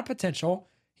lot of potential.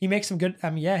 He makes some good,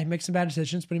 he makes some bad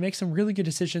decisions, but he makes some really good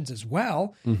decisions as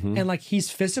well. And, like,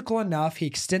 he's physical enough. He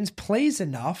extends plays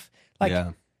enough.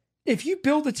 Like, if you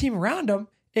build a team around him,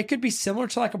 it could be similar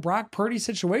to like a Brock Purdy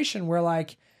situation where,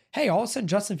 like, hey, all of a sudden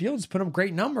Justin Fields put up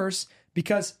great numbers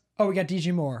because, we got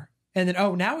DJ Moore. And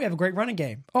then, now we have a great running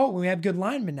game. We have good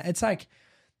linemen. It's like,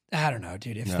 I don't know,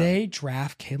 dude. If they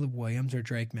draft Caleb Williams or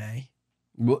Drake May.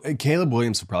 Well, Caleb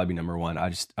Williams will probably be number 1.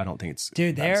 I don't think it's.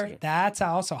 Dude, that's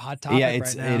also a hot topic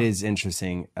right now. It is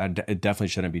interesting. It definitely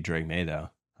shouldn't be Drake May, though.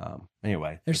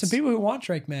 Anyway. There's some people who want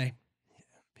Drake May.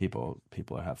 People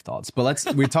have thoughts. But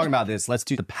we're talking about this. Let's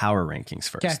do the power rankings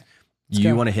first. Okay.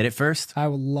 You want to hit it first? I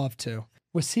would love to.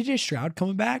 with CJ Stroud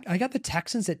coming back, I got the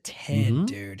Texans at 10,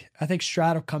 dude. I think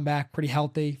Stroud will come back pretty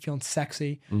healthy, feeling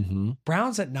sexy.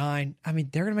 Browns at 9. I mean,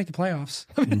 they're going to make the playoffs.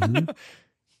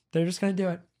 They're just going to do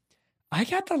it. I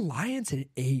got the Lions at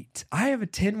 8. I have a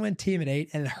 10-win team at 8,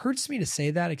 and it hurts me to say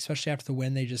that, especially after the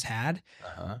win they just had.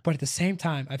 But at the same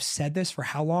time, I've said this for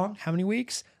how long? How many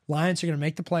weeks? Lions are going to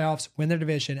make the playoffs, win their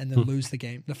division, and then lose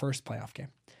the first playoff game.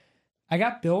 I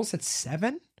got Bills at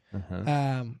 7.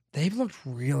 They've looked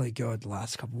really good the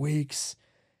last couple weeks.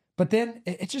 But then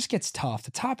it just gets tough.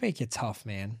 The top 8 get tough,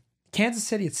 man. Kansas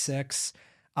City at 6.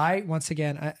 Once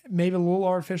again, maybe a little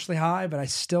artificially high, but I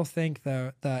still think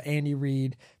the Andy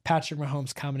Reid, Patrick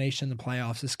Mahomes combination in the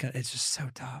playoffs it's just so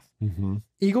tough.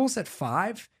 Eagles at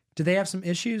 5. Do they have some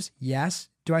issues? Yes.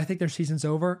 Do I think their season's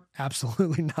over?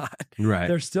 Absolutely not. Right.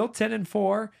 They're still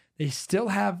 10-4. They still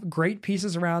have great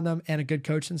pieces around them and a good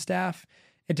coaching staff.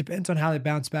 It depends on how they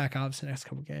bounce back, obviously, the next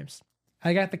couple games.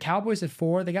 I got the Cowboys at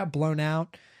 4. They got blown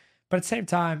out. But at the same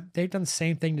time, they've done the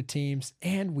same thing to teams,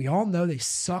 and we all know they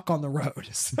suck on the road.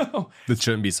 So that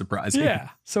shouldn't be surprising. Yeah.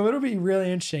 So it'll be really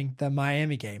interesting, the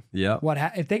Miami game. Yeah.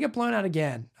 If they get blown out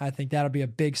again, I think that'll be a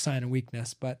big sign of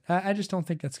weakness. But I just don't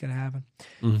think that's going to happen.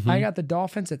 I got the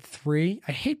Dolphins at 3.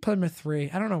 I hate putting them at 3.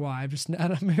 I don't know why.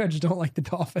 Maybe I just don't like the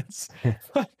Dolphins.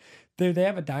 But they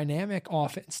have a dynamic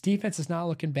offense. Defense is not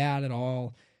looking bad at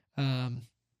all.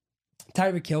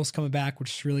 Tyreek Hill's coming back,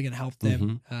 which is really going to help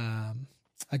them.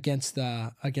 Against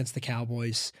the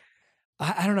Cowboys.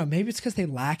 I don't know. Maybe it's because they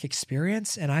lack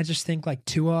experience. And I just think like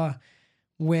Tua,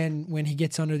 when he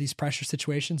gets under these pressure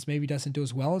situations, maybe doesn't do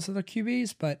as well as other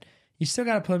QBs, but you still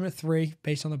got to put him at 3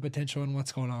 based on the potential and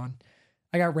what's going on.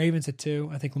 I got Ravens at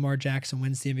 2. I think Lamar Jackson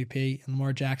wins the MVP. And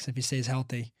Lamar Jackson, if he stays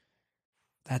healthy,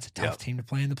 that's a tough team to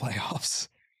play in the playoffs.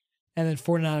 And then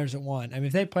 49ers at 1. I mean,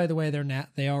 if they play the way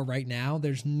they are right now,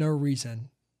 there's no reason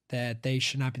that they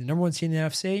should not be the number 1 seed in the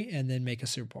NFC and then make a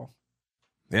Super Bowl.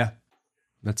 Yeah,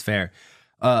 that's fair.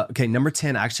 Okay, number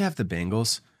 10, I actually have the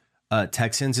Bengals.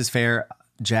 Texans is fair.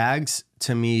 Jags,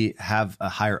 to me, have a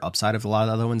higher upside of a lot of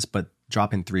the other ones, but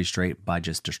dropping 3 straight by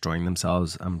just destroying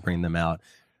themselves, I'm bringing them out.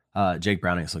 Jake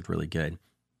Browning has looked really good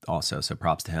also, so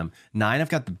props to him. 9, I've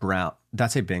got the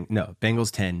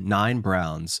Bengals 10, 9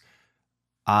 Browns.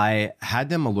 I had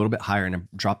them a little bit higher and I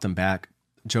dropped them back.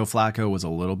 Joe Flacco was a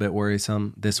little bit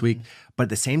worrisome this week, but at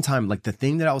the same time, like the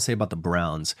thing that I will say about the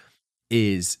Browns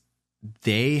is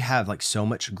they have like so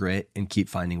much grit and keep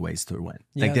finding ways to win.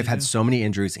 Like they've had so many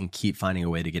injuries and keep finding a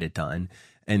way to get it done.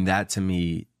 And that to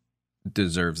me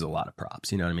deserves a lot of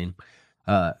props. You know what I mean?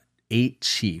 8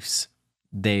 Chiefs,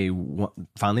 they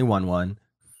finally won one,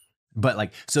 but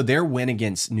like, so their win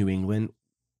against New England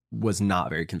was not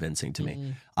very convincing to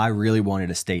me. I really wanted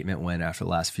a statement win after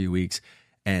the last few weeks.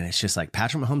 And it's just like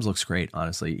Patrick Mahomes looks great,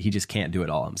 honestly. He just can't do it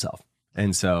all himself.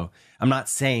 And so I'm not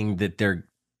saying that they're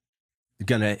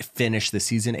going to finish the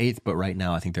season 8th, but right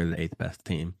now I think they're the 8th best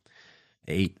team.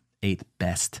 8th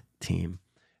best team.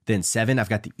 Then 7, I've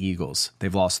got the Eagles.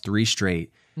 They've lost 3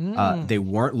 straight. They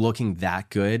weren't looking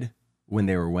that good when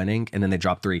they were winning, and then they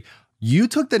dropped 3. You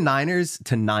took the Niners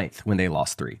to 9th when they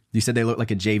lost 3. You said they looked like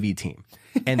a JV team.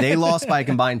 And they lost by a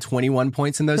combined 21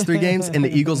 points in those 3 games, and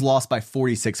the Eagles lost by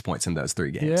 46 points in those 3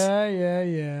 games.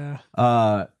 Yeah.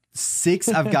 6,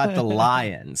 I've got the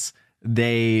Lions.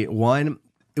 They won.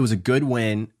 It was a good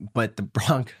win, but the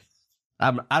Broncos,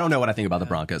 I don't know what I think about the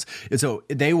Broncos. So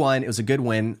they won. It was a good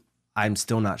win. I'm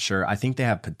still not sure. I think they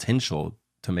have potential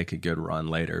to make a good run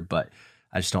later, but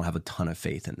I just don't have a ton of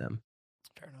faith in them.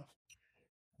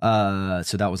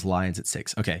 So that was Lions at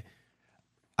 6. Okay.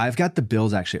 I've got the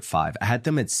Bills actually at 5. I had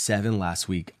them at 7 last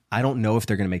week. I don't know if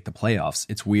they're going to make the playoffs.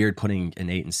 It's weird putting an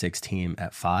 8 and 6 team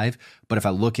at 5. But if I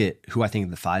look at who I think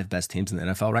are the 5 best teams in the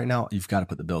NFL right now, you've got to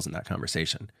put the Bills in that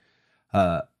conversation.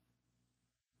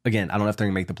 Again, I don't know if they're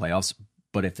going to make the playoffs,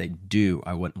 but if they do,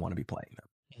 I wouldn't want to be playing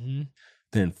them.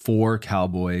 Then 4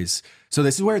 Cowboys. So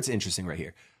this is where it's interesting right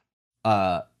here.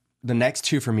 The next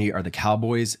 2 for me are the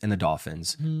Cowboys and the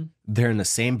Dolphins. They're in the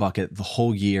same bucket the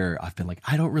whole year. I've been like,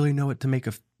 I don't really know what to make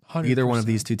of 100%. Either one of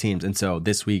these 2 teams. And so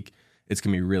this week, it's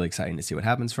going to be really exciting to see what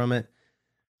happens from it.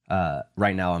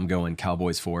 Right now, I'm going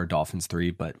Cowboys 4, Dolphins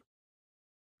 3, but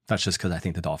that's just because I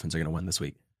think the Dolphins are going to win this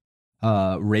week.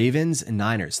 Ravens and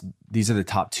Niners. These are the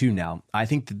top 2 now. I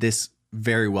think that this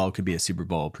very well could be a Super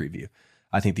Bowl preview.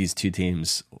 I think these 2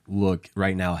 teams look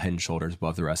right now head and shoulders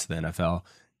above the rest of the NFL.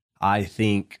 I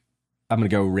think I'm going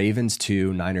to go Ravens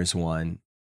 2, Niners 1.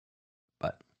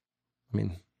 But, I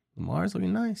mean, Lamar's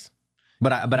looking nice.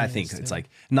 But I think it's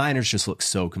like Niners just look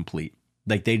so complete.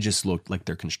 Like they just look like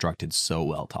they're constructed so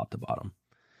well top to bottom.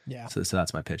 Yeah. So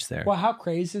that's my pitch there. Well, how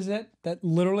crazy is it that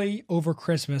literally over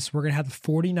Christmas, we're going to have the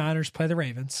 49ers play the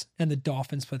Ravens and the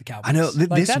Dolphins play the Cowboys? I know.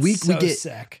 This week we get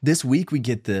sick. This week we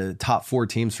get the top 4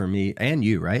 teams for me and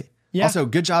you, right? Yeah. Also,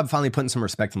 good job finally putting some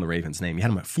respect on the Ravens name. You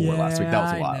had them at 4 last week. That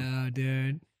was a lot. I know,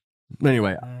 dude.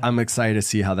 Anyway, I'm excited to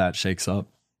see how that shakes up.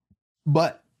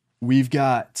 But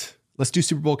let's do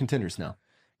Super Bowl contenders now.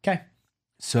 Okay.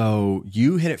 So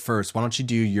you hit it first. Why don't you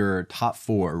do your top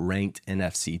 4 ranked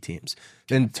NFC teams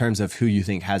in terms of who you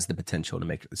think has the potential to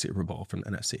make the Super Bowl from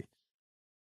the NFC?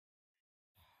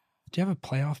 Do you have a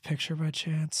playoff picture by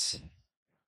chance?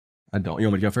 I don't. You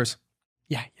want me to go first?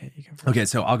 Yeah, you go first. Okay,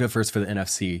 so I'll go first for the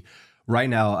NFC. Right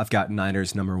now, I've got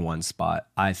Niners number 1 spot.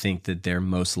 I think that they're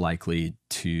most likely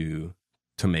to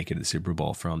make it to the Super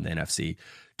Bowl from the NFC.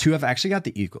 2, I've actually got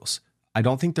the Eagles. I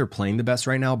don't think they're playing the best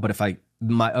right now, but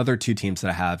my other 2 teams that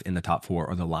I have in the top 4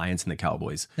 are the Lions and the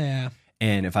Cowboys. Yeah.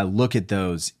 And if I look at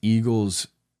those, Eagles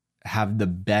have the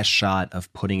best shot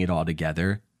of putting it all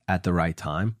together at the right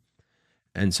time.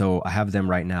 And so I have them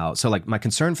right now. So like my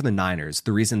concern for the Niners,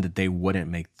 the reason that they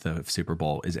wouldn't make the Super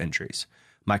Bowl is injuries.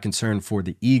 My concern for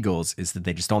the Eagles is that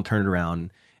they just don't turn it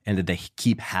around and that they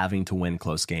keep having to win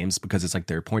close games because it's like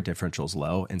their point differential is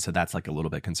low. And so that's like a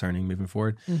little bit concerning moving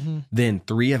forward. Mm-hmm. Then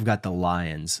 3, I've got the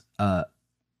Lions.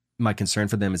 My concern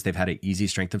for them is they've had an easy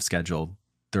strength of schedule.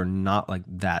 They're not like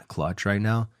that clutch right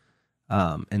now.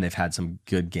 And they've had some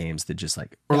good games that just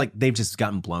they've just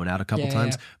gotten blown out a couple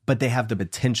times, but they have the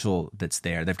potential that's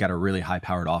there. They've got a really high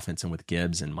powered offense, and with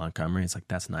Gibbs and Montgomery, it's like,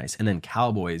 that's nice. And then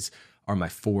Cowboys are my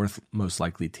 4th most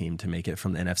likely team to make it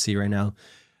from the NFC right now.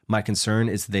 My concern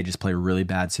is that they just play really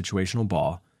bad situational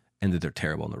ball and that they're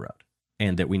terrible on the road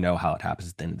and that we know how it happens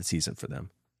at the end of the season for them.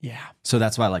 Yeah. So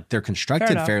that's why they're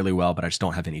constructed fairly well, but I just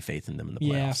don't have any faith in them in the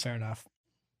playoffs. Yeah, fair enough.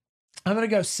 I'm going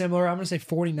to go similar. I'm going to say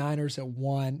 49ers at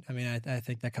 1. I mean, I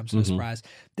think that comes to a surprise.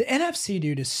 The NFC,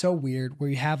 dude, is so weird where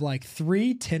you have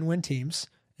 3 10-win teams,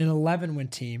 an 11-win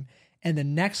team, and the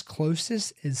next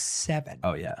closest is 7.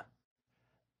 Oh, yeah.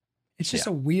 It's just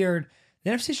a weird.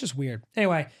 The NFC is just weird.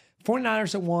 Anyway,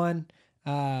 49ers at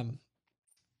 1.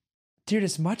 Dude,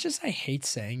 as much as I hate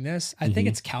saying this, I think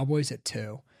it's Cowboys at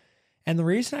 2. And the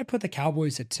reason I put the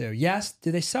Cowboys at 2, yes,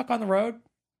 do they suck on the road?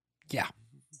 Yeah.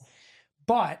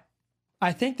 But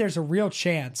I think there's a real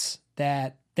chance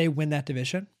that they win that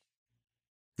division.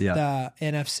 Yeah. The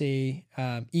NFC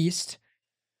East.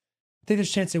 I think there's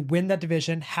a chance they win that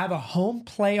division, have a home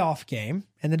playoff game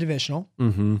in the divisional,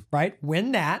 right?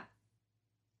 Win that,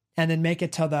 and then make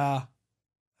it to the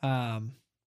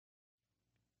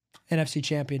NFC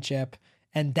Championship.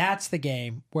 And that's the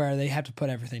game where they have to put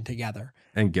everything together.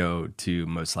 And go to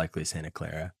most likely Santa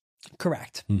Clara.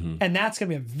 Correct. And that's going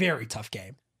to be a very tough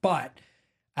game. But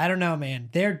I don't know, man.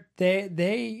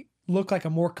 They look like a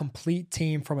more complete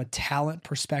team from a talent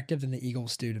perspective than the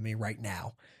Eagles do to me right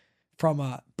now.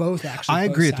 Both actually. I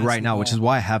agree with right now, which is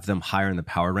why I have them higher in the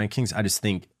power rankings. I just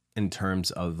think in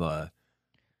terms of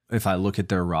if I look at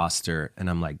their roster and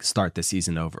I'm like, start the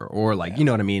season over, or you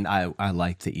know what I mean? I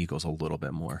like the Eagles a little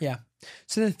bit more. Yeah.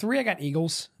 So the 3, I got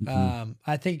Eagles.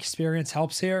 I think experience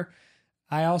helps here.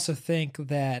 I also think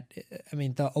that,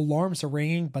 the alarms are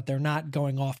ringing, but they're not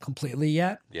going off completely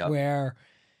yet, where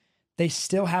they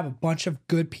still have a bunch of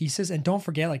good pieces. And don't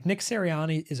forget, Nick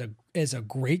Sirianni is a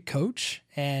great coach,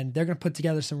 and they're going to put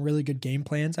together some really good game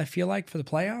plans, I feel like, for the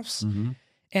playoffs.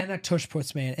 And that tush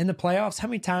puts, man, in the playoffs, how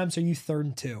many times are you 3rd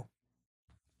and 2?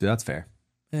 Dude, that's fair.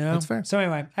 You know? That's fair. So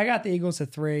anyway, I got the Eagles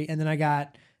at 3, and then I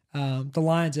got the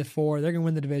Lions at 4. They're going to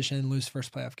win the division and lose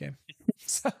first playoff game.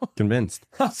 So Convinced.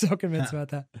 I'm so convinced about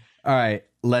that. All right,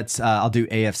 I'll do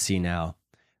AFC now.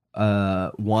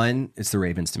 1, it's the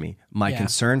Ravens to me. My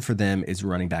concern for them is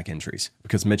running back injuries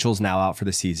because Mitchell's now out for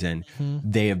the season.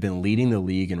 They have been leading the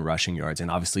league in rushing yards, and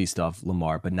obviously you still have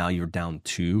Lamar, but now you're down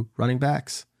 2 running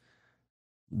backs.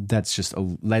 That's just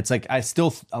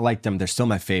I like them. They're still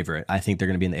my favorite. I think they're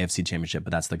going to be in the AFC Championship,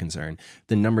 but that's the concern.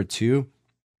 The number 2,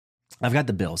 I've got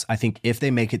the Bills. I think if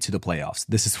they make it to the playoffs,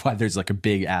 this is why there's a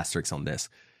big asterisk on this.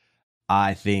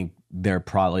 I think they're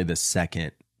probably the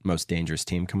 2nd most dangerous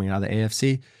team coming out of the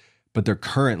AFC, but they're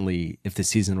currently, if the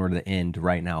season were to end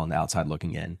right now on the outside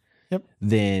looking in. Yep.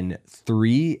 Then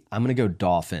 3, I'm going to go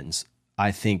Dolphins.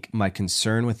 I think my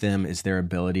concern with them is their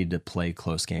ability to play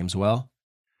close games well.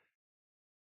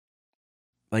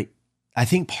 I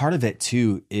think part of it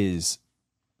too is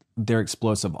their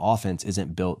explosive offense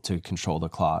isn't built to control the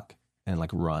clock and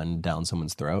run down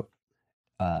someone's throat.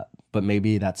 But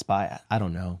maybe that's I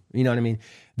don't know. You know what I mean?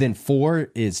 Then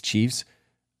 4 is Chiefs.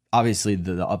 Obviously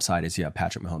the upside is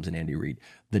Patrick Mahomes and Andy Reid.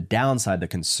 The downside, the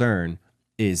concern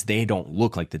is they don't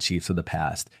look like the Chiefs of the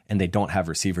past, and they don't have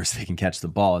receivers that can catch the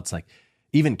ball. It's like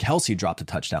even Kelsey dropped a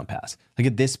touchdown pass. Like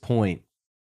at this point,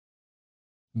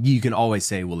 you can always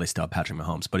say, well, they still have Patrick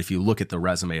Mahomes. But if you look at the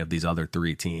resume of these other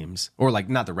three teams, or like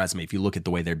not the resume, if you look at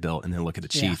the way they're built and then look at the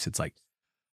Chiefs, it's like,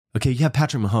 okay, you have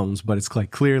Patrick Mahomes, but it's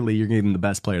like clearly you're getting the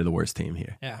best player of the worst team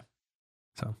here. Yeah.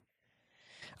 So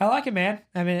I like it, man.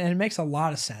 I mean, and it makes a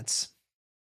lot of sense.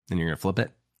 And you're going to flip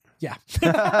it? Yeah.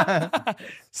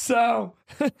 So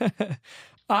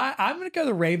I'm going to go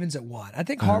the Ravens at 1. I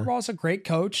think Harbaugh's a great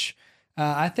coach.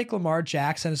 I think Lamar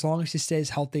Jackson, as long as he stays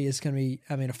healthy, is going to be,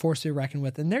 a force to be reckoned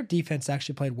with. And their defense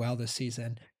actually played well this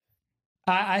season.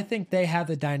 I think they have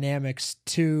the dynamics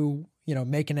to,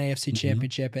 make an AFC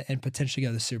championship and potentially go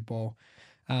to the Super Bowl.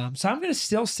 So I'm going to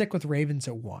still stick with Ravens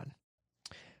at 1.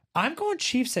 I'm going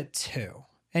Chiefs at 2.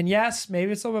 And yes,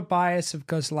 maybe it's a little bit biased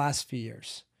because the last few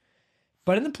years.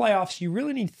 But in the playoffs, you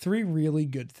really need 3 really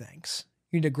good things.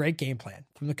 You need a great game plan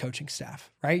from the coaching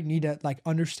staff, right? You need to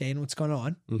understand what's going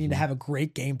on. You need to have a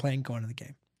great game plan going into the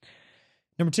game.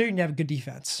 Number 2, you need to have a good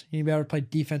defense. You need to be able to play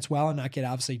defense well and not get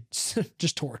obviously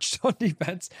just torched on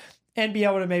defense, and be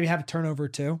able to maybe have a turnover or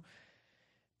 2.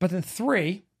 But then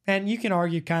 3, and you can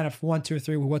argue kind of 1, 2, or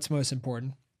 3 with what's most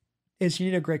important, is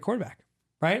you need a great quarterback,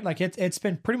 right? Like it's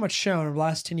been pretty much shown over the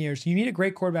last 10 years, you need a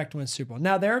great quarterback to win the Super Bowl.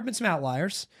 Now, there have been some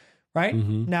outliers, right?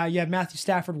 Now you have Matthew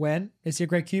Stafford win. Is he a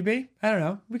great QB? I don't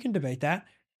know. We can debate that.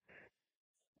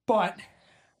 But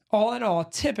all in all,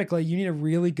 typically you need a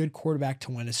really good quarterback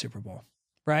to win a Super Bowl,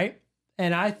 right?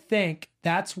 And I think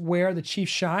that's where the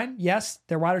Chiefs shine. Yes,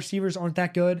 their wide receivers aren't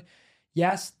that good.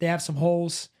 Yes, they have some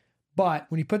holes. But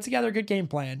when you put together a good game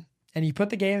plan and you put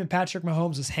the game in Patrick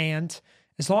Mahomes' hand,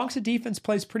 as long as the defense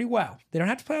plays pretty well, they don't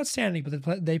have to play outstanding,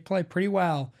 but they play pretty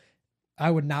well, I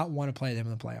would not want to play them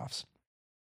in the playoffs.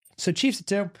 So Chiefs at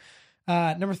 2.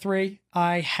 Number 3,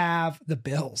 I have the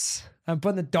Bills. I'm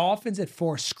putting the Dolphins at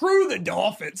 4. Screw the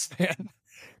Dolphins, man.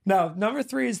 No, number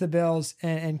 3 is the Bills,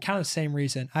 and kind of the same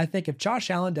reason. I think if Josh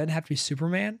Allen doesn't have to be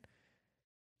Superman,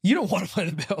 you don't want to play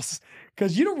the Bills,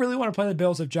 because you don't really want to play the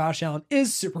Bills if Josh Allen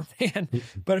is Superman.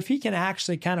 But if he can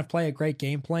actually kind of play a great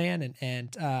game plan,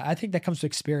 and I think that comes to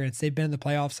experience. They've been in the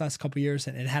playoffs last couple of years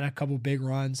and had a couple of big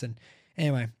runs. And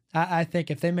anyway, I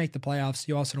think if they make the playoffs,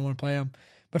 you also don't want to play them.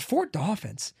 But for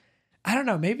Dolphins, I don't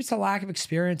know. Maybe it's a lack of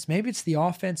experience. Maybe it's the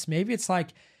offense. Maybe it's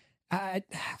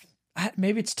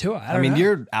maybe it's Tua. I don't know.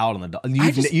 You're out on the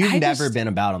You've never been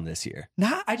about them this year.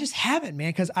 Nah, I just haven't,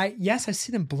 man. Because I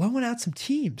see them blowing out some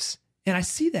teams, and I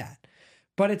see that.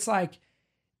 But it's like,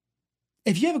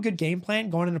 if you have a good game plan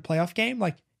going into a playoff game,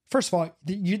 like, first of all,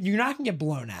 you're not going to get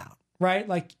blown out, right?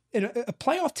 Like a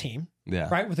playoff team,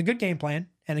 right, with a good game plan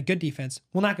and a good defense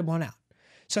will not get blown out.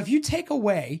 So if you take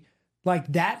away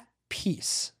like that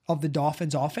piece of the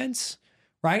Dolphins offense,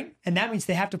 right? And that means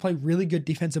they have to play really good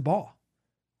defensive ball,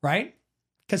 right?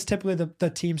 Because typically the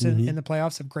teams in the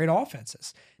playoffs have great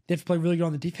offenses. They have to play really good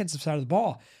on the defensive side of the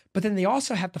ball. But then they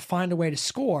also have to find a way to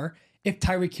score if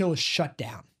Tyreek Hill is shut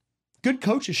down. Good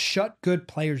coaches shut good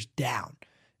players down.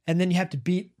 And then you have to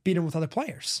beat them with other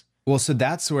players. Well, so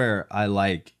that's where I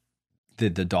like the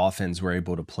Dolphins were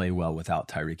able to play well without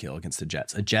Tyreek Hill against the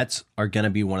Jets. The Jets are going to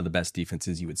be one of the best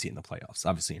defenses you would see in the playoffs.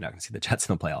 Obviously, you're not going to see the Jets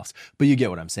in the playoffs, but you get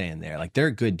what I'm saying there. Like, they're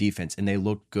a good defense, and they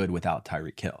look good without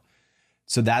Tyreek Hill.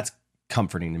 So that's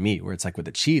comforting to me, where it's like with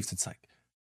the Chiefs, it's like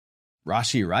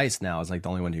Rashee Rice now is like the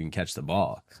only one who can catch the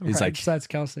ball. It's right, like, besides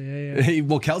Kelsey. Yeah.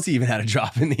 Well, Kelsey even had a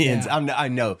drop in the ends. I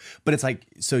know, but it's like,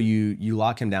 so you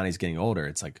lock him down, he's getting older.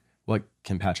 It's like, what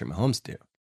can Patrick Mahomes do?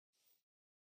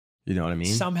 You know what I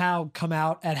mean? Somehow come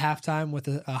out at halftime with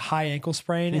a high ankle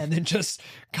sprain and then just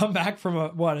come back from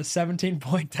a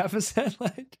 17-point deficit.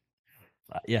 Like,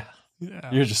 yeah.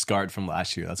 You're just scarred from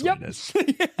last year. That's what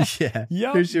it is. Yeah.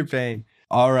 Here's your pain.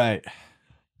 All right.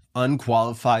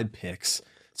 Unqualified picks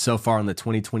so far in the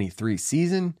 2023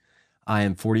 season. I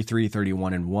am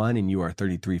 43-31-1, and you are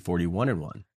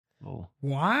 33-41-1. Oh.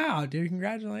 Wow, dude.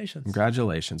 Congratulations.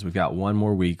 Congratulations. We've got one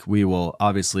more week. We will,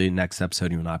 obviously, next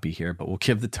episode you will not be here, but we'll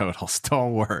give the totals.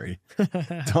 Don't worry.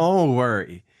 Don't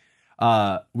worry.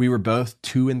 We were both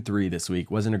 2-3 this week.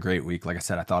 Wasn't a great week. Like I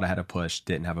said, I thought I had a push.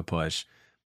 Didn't have a push.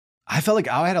 I felt like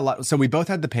I had a lot. So we both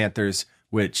had the Panthers,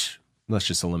 which let's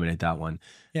just eliminate that one.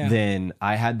 Yeah. Then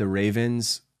I had the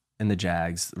Ravens and the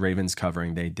Jags. The Ravens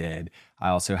covering, they did. I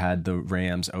also had the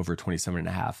Rams over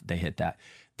 27.5. They hit that.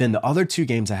 Then the other two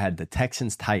games I had, the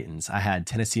Texans-Titans, I had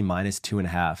Tennessee minus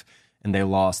 2.5, and they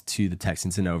lost to the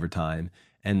Texans in overtime.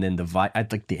 And then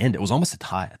at like the end, it was almost a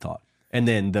tie, I thought. And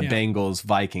then the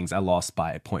Bengals-Vikings, I lost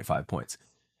by 0.5 points.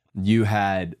 You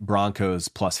had Broncos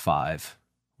plus 5,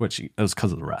 which it was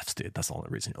because of the refs, dude. That's the only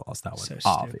reason you lost that one, so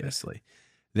obviously.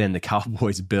 Then the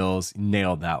Cowboys, Bills,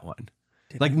 nailed that one.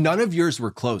 Like none of yours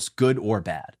were close, good or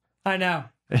bad. I know.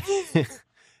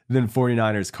 Then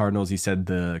 49ers, Cardinals. He said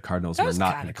the Cardinals were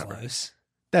not going to cover. Close.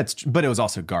 But it was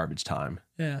also garbage time.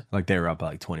 Yeah. Like they were up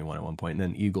by like 21 at one point. And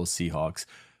then Eagles, Seahawks.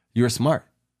 You were smart.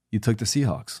 You took the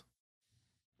Seahawks.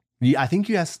 I think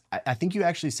you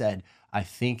actually said, I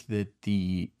think that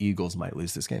the Eagles might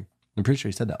lose this game. I'm pretty sure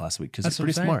you said that last week because it's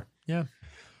pretty smart. Yeah.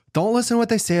 Don't listen to what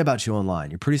they say about you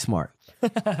online. You're pretty smart.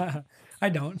 I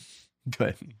don't.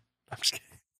 Good. I'm just kidding.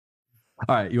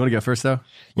 All right. You want to go first, though?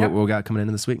 Yep. What we got coming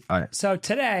in this week? All right. So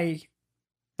today,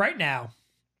 right now.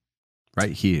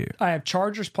 Right here. I have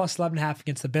Chargers plus 11.5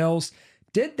 against the Bills.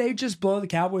 Did they just blow the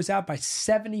Cowboys out by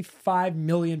 75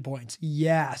 million points?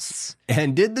 Yes.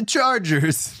 And did the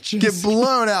Chargers get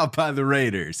blown out by the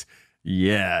Raiders?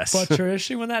 Yes. But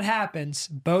traditionally when that happens,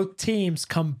 both teams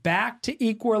come back to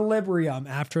equilibrium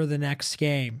after the next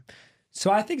game.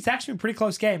 So I think it's actually a pretty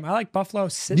close game. I like Buffalo. You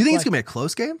think it's going to be a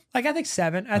close game? Like I think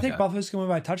 7. I think Buffalo's going to win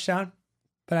by a touchdown,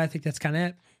 but I think that's kind of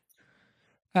it.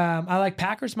 I like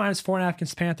Packers minus 4.5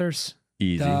 against Panthers.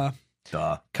 Easy.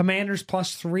 Duh. Commanders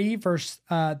plus 3 versus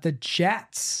the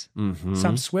Jets. Mm-hmm. So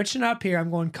I'm switching up here.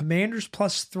 I'm going Commanders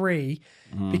plus 3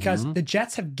 because the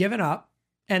Jets have given up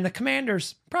and the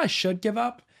Commanders probably should give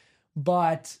up,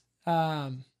 but they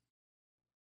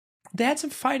had some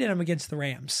fight in them against the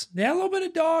Rams. They had a little bit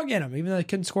of dog in them, even though they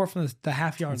couldn't score from the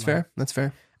half-yard line. That's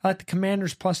fair. I like the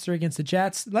Commanders plus 3 against the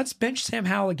Jets. Let's bench Sam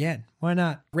Howell again. Why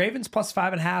not? Ravens plus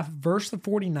 5.5 versus the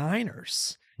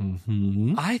 49ers.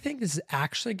 Mm-hmm. I think this is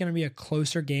actually going to be a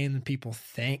closer game than people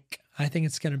think. I think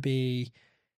it's going to be,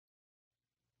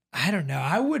 I don't know.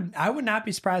 I would not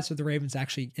be surprised if the Ravens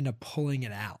actually end up pulling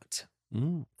it out.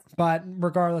 But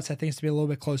regardless, I think it's to be a little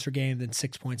bit closer game than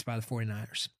 6 points by the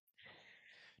 49ers.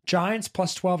 Giants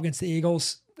plus 12 against the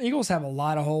Eagles. The Eagles have a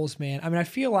lot of holes, man. I mean, I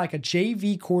feel like a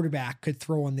JV quarterback could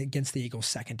throw against the Eagles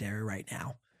secondary right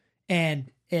now. And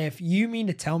if you mean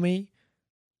to tell me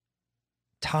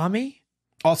Tommy.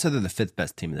 Also, they're the 5th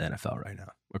best team in the NFL right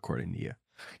now, according to you.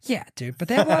 Yeah, dude. But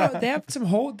they have some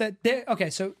hold that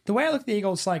okay. So the way I look at the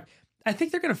Eagles, like I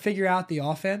think they're going to figure out the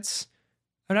offense.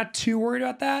 I'm not too worried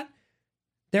about that.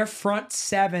 Their front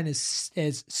 7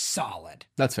 is solid.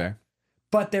 That's fair.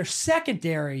 But their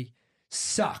secondary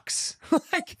sucks.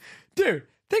 Like, dude,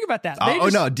 think about that.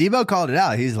 No, Debo called it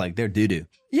out. He's like, they're doo-doo.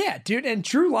 Yeah, dude. And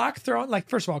Drew Lock throwing, like,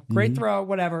 first of all, great throw,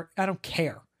 whatever. I don't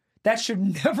care. That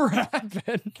should never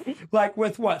happen. Like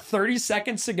with 30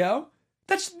 seconds to go?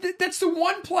 That's the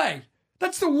one play.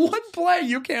 That's the one play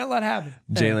you can't let happen.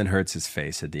 Jalen Hurts'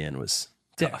 face at the end was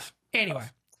tough. Anyway,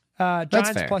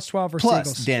 Giants plus 12 versus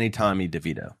Plus, Eagles. Tommy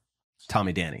DeVito.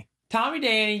 Tommy Danny. Tommy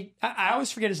Danny. I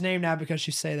always forget his name now because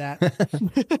you say that.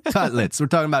 Cutlets. We're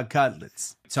talking about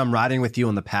cutlets. So I'm riding with you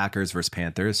on the Packers versus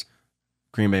Panthers.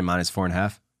 Green Bay minus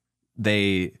 4.5.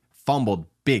 They fumbled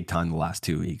big time the last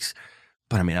 2 weeks.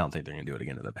 But I mean, I don't think they're going to do it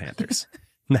again to the Panthers.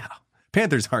 No.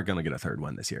 Panthers aren't going to get a 3rd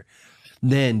one this year.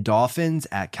 Then Dolphins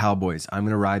at Cowboys. I'm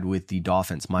going to ride with the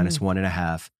Dolphins minus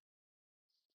 1.5.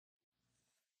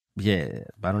 Yeah,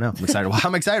 I don't know.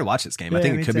 I'm excited to watch this game. I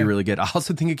think it could be really good. I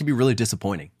also think it could be really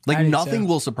disappointing. Like nothing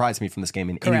will surprise me from this game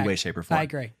in any way, shape, or form. I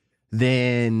agree.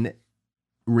 Then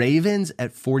Ravens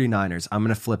at 49ers. I'm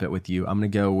going to flip it with you. I'm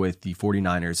going to go with the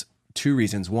 49ers. 2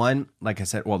 reasons. One, like I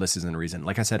said, well, this isn't a reason.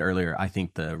 Like I said earlier, I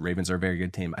think the Ravens are a very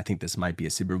good team. I think this might be a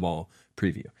Super Bowl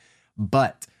preview.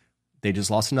 But they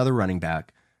just lost another running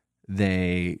back.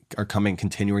 They are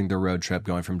continuing their road trip,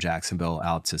 going from Jacksonville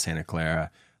out to Santa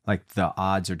Clara. Like the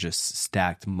odds are just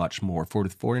stacked much more for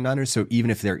the 49ers. So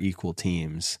even if they're equal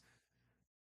teams,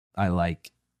 I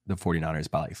like the 49ers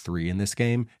by like 3 in this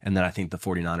game. And then I think the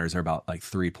 49ers are about like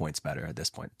 3 points better at this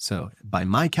point. So by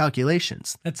my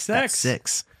calculations, that's 6. That's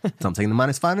 6. So I'm taking the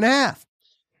minus 5.5.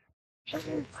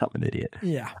 I'm an idiot.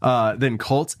 Yeah. Then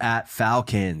Colts at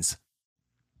Falcons.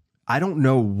 I don't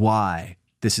know why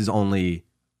this is only,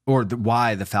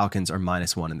 why the Falcons are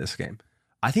minus 1 in this game.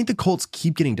 I think the Colts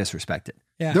keep getting disrespected.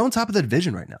 Yeah. They're on top of the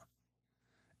division right now.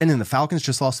 And then the Falcons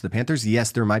just lost to the Panthers.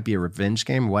 Yes, there might be a revenge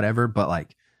game, whatever, but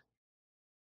like,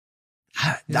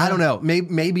 I don't know.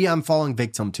 Maybe I'm falling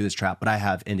victim to this trap, but I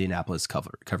have Indianapolis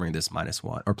covering this minus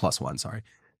 1 or plus 1. Sorry.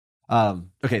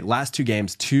 Okay. Last 2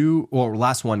 games,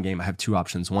 last 1 game. I have 2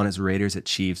 options. One is Raiders at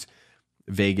Chiefs.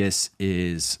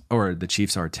 The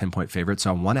Chiefs are a 10-point favorite. So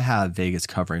I want to have Vegas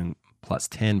covering plus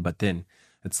 10, but then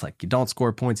it's like, you don't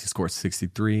score points. You score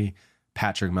 63.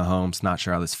 Patrick Mahomes, not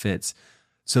sure how this fits.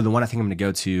 So the one I think I'm going to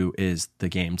go to is the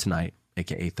game tonight,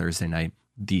 aka Thursday night,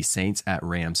 the Saints at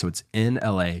Rams. So it's in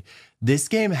LA. This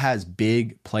game has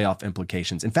big playoff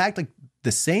implications. In fact, like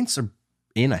the Saints are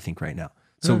in, I think, right now.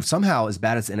 So somehow, as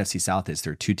bad as the NFC South is,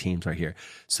 there are 2 teams right here.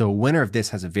 So winner of this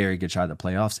has a very good shot at the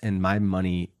playoffs, and my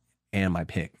money and my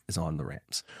pick is on the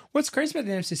Rams. What's crazy about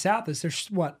the NFC South is there's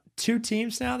 2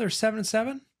 teams now. They're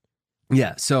 7-7.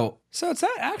 Yeah, so it's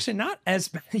actually not as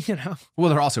Well,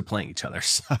 they're also playing each other.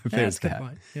 So that's a good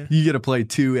point. Yeah. You get to play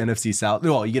 2 NFC South.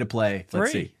 Well, you get to play 3.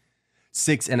 Let's see,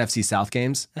 6 NFC South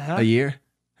games a year.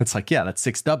 It's like, yeah, that's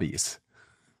 6 W's.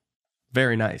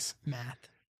 Very nice math.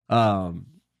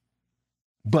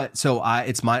 But so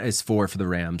it's 4 for the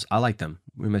Rams. I like them.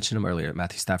 We mentioned them earlier.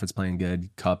 Matthew Stafford's playing good.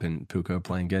 Kupp and Puka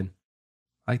playing good.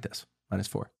 I like this.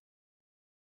 -4.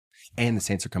 And the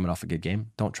Saints are coming off a good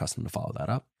game. Don't trust them to follow that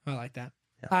up. I like that.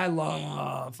 Yeah. I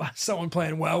love someone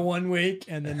playing well one week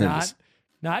and then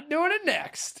not doing it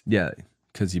next. Yeah,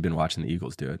 because you've been watching the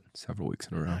Eagles do it several weeks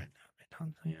in a row.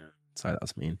 Yeah. Sorry, that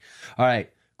was mean. All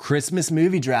right, Christmas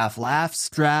movie draft.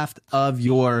 Last draft of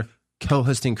your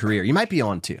co-hosting career. You might be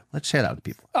on too. Let's share that with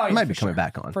people. Oh, you might be coming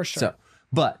back on. For sure. So,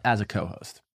 but as a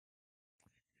co-host.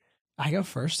 I go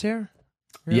first here?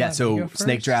 Yeah, so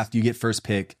snake draft, you get first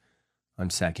pick.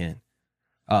 I'm second.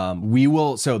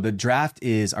 So the draft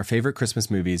is our favorite Christmas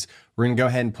movies. We're going to go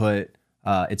ahead and put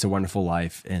It's a Wonderful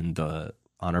Life in the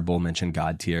honorable mention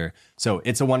God tier. So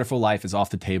It's a Wonderful Life is off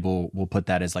the table. We'll put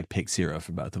that as like pick 0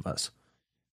 for both of us.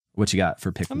 What you got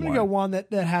for pick 1? I'm going to go one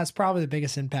that has probably the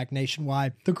biggest impact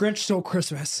nationwide. The Grinch Stole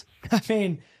Christmas. I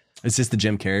mean, is this the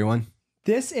Jim Carrey one?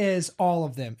 This is all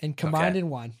of them and combined in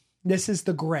one. This is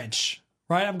the Grinch,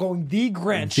 right? I'm going the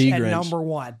Grinch at number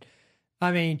 1.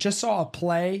 I mean, just saw a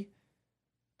play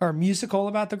or a musical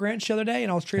about the Grinch the other day in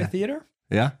Austria Theater.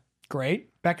 Yeah. Great.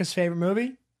 Becca's favorite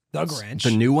movie, The Grinch.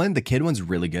 The new one, the kid one's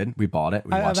really good. We bought it.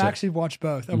 I've actually watched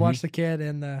both. I watched the kid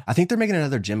and the... I think they're making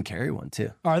another Jim Carrey one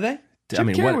too. Are they? Jim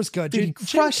Carrey was good. Jim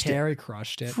Carrey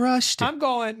crushed it. I'm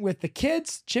going with the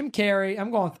kids, Jim Carrey.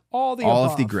 I'm going with all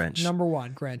of the Grinch. Number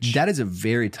 1, Grinch. That is a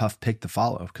very tough pick to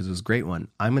follow because it was a great one.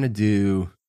 I'm going to do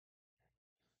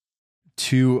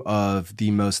 2 of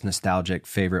the most nostalgic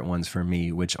favorite ones for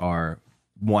me, which are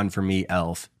 1 for me,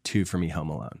 Elf, 2 for me, Home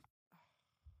Alone.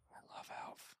 I love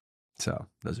Elf. So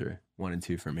those are 1 and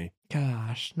 2 for me.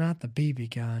 Gosh, not the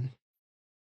BB gun.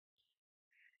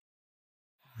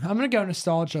 I'm going to go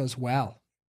nostalgia as well.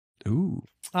 Ooh.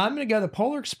 I'm going to go the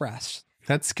Polar Express.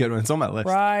 That's a good one. It's on my list.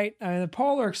 Right. I mean, the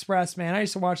Polar Express, man, I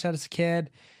used to watch that as a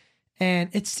kid, and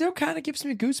it still kind of gives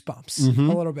me goosebumps a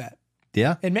little bit.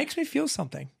 Yeah. It makes me feel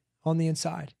something on the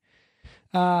inside.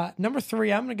 Number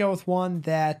 3, I'm going to go with one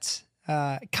that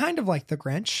kind of like the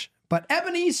Grinch, but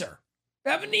Ebenezer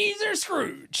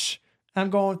Scrooge. I'm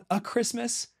going with A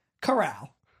Christmas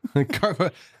Carol.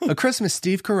 A Christmas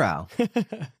Steve Carell.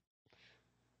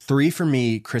 3 for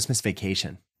me, Christmas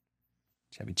Vacation.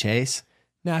 Chevy Chase.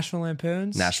 National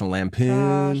Lampoon.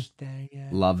 Gosh, dang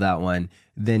it. Love that one.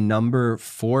 Then number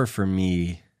 4 for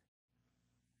me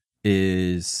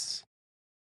is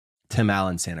Tim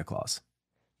Allen, Santa Claus.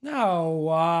 No.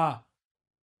 I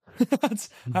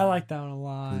like that one a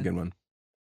lot. That's a good one.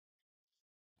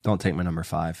 Don't take my number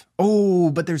 5.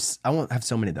 Oh, but I won't have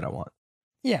so many that I want.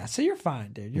 Yeah, so you're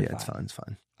fine, dude. You're fine. It's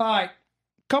fine. All right.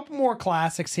 Couple more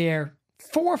classics here.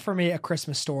 4 for me, A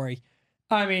Christmas Story.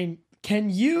 I mean,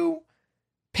 can you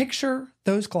picture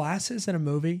those glasses in a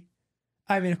movie?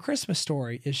 I mean, A Christmas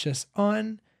Story is just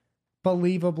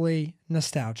unbelievably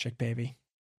nostalgic, baby.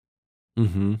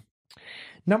 Mm-hmm.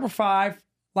 Number 5,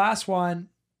 last one.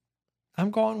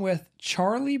 I'm going with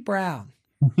Charlie Brown.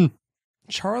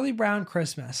 Charlie Brown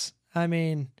Christmas. I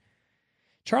mean,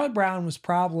 Charlie Brown was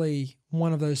probably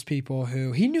one of those people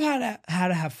who he knew how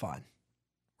to have fun,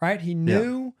 right? He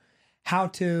knew how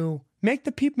to make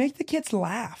the kids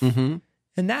laugh, and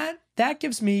that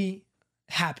gives me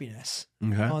happiness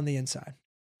on the inside.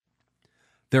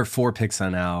 There are 4 picks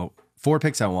on now. 4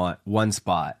 picks I want, 1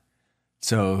 spot.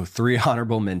 So 3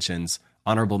 honorable mentions.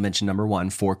 Honorable mention number 1,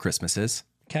 4 Christmases.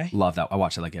 Okay, love that. I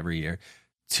watch it like every year.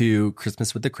 2,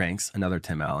 Christmas with the Cranks, another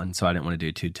Tim Allen. So I didn't want to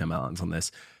do 2 Tim Allens on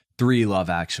this. 3, Love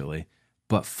Actually.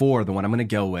 But 4, the one I'm going to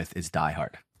go with is Die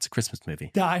Hard. It's a Christmas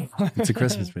movie. Die Hard. It's a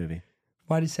Christmas movie.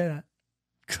 Why do you say that?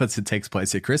 Because it takes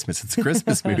place at Christmas. It's a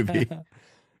Christmas movie.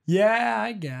 Yeah,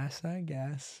 I guess.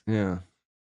 Yeah.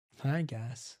 I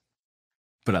guess.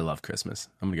 But I love Christmas.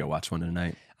 I'm going to go watch one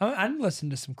tonight. I'm listening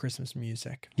to some Christmas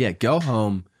music. Yeah, go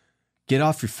home, get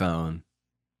off your phone,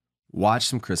 watch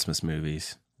some Christmas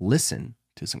movies, listen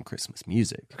to some Christmas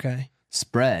music. Okay.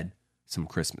 Spread some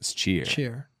Christmas cheer.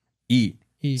 Cheer. Eat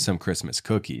some Christmas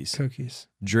cookies.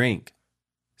 Drink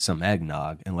some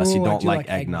eggnog, unless you don't like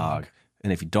eggnog.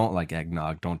 And if you don't like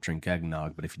eggnog, don't drink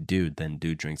eggnog. But if you do, then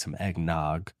do drink some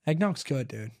eggnog. Eggnog's good,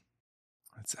 dude.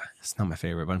 It's not my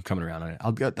favorite, but I'm coming around on it.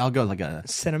 I'll go like a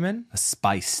cinnamon, a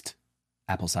spiced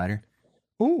apple cider.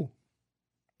 Ooh,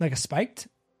 like a spiked,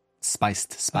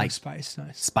 spiced, nice.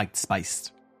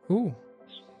 Spiced.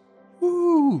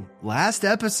 Ooh, last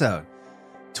episode,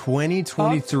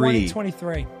 2023.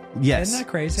 2023. Yes. Isn't that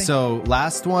crazy? So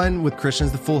last one with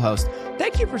Christian's the full host.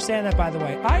 Thank you for saying that, by the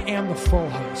way. I am the full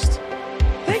host.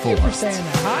 Thank you for saying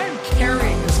that. I'm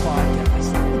carrying this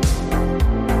podcast.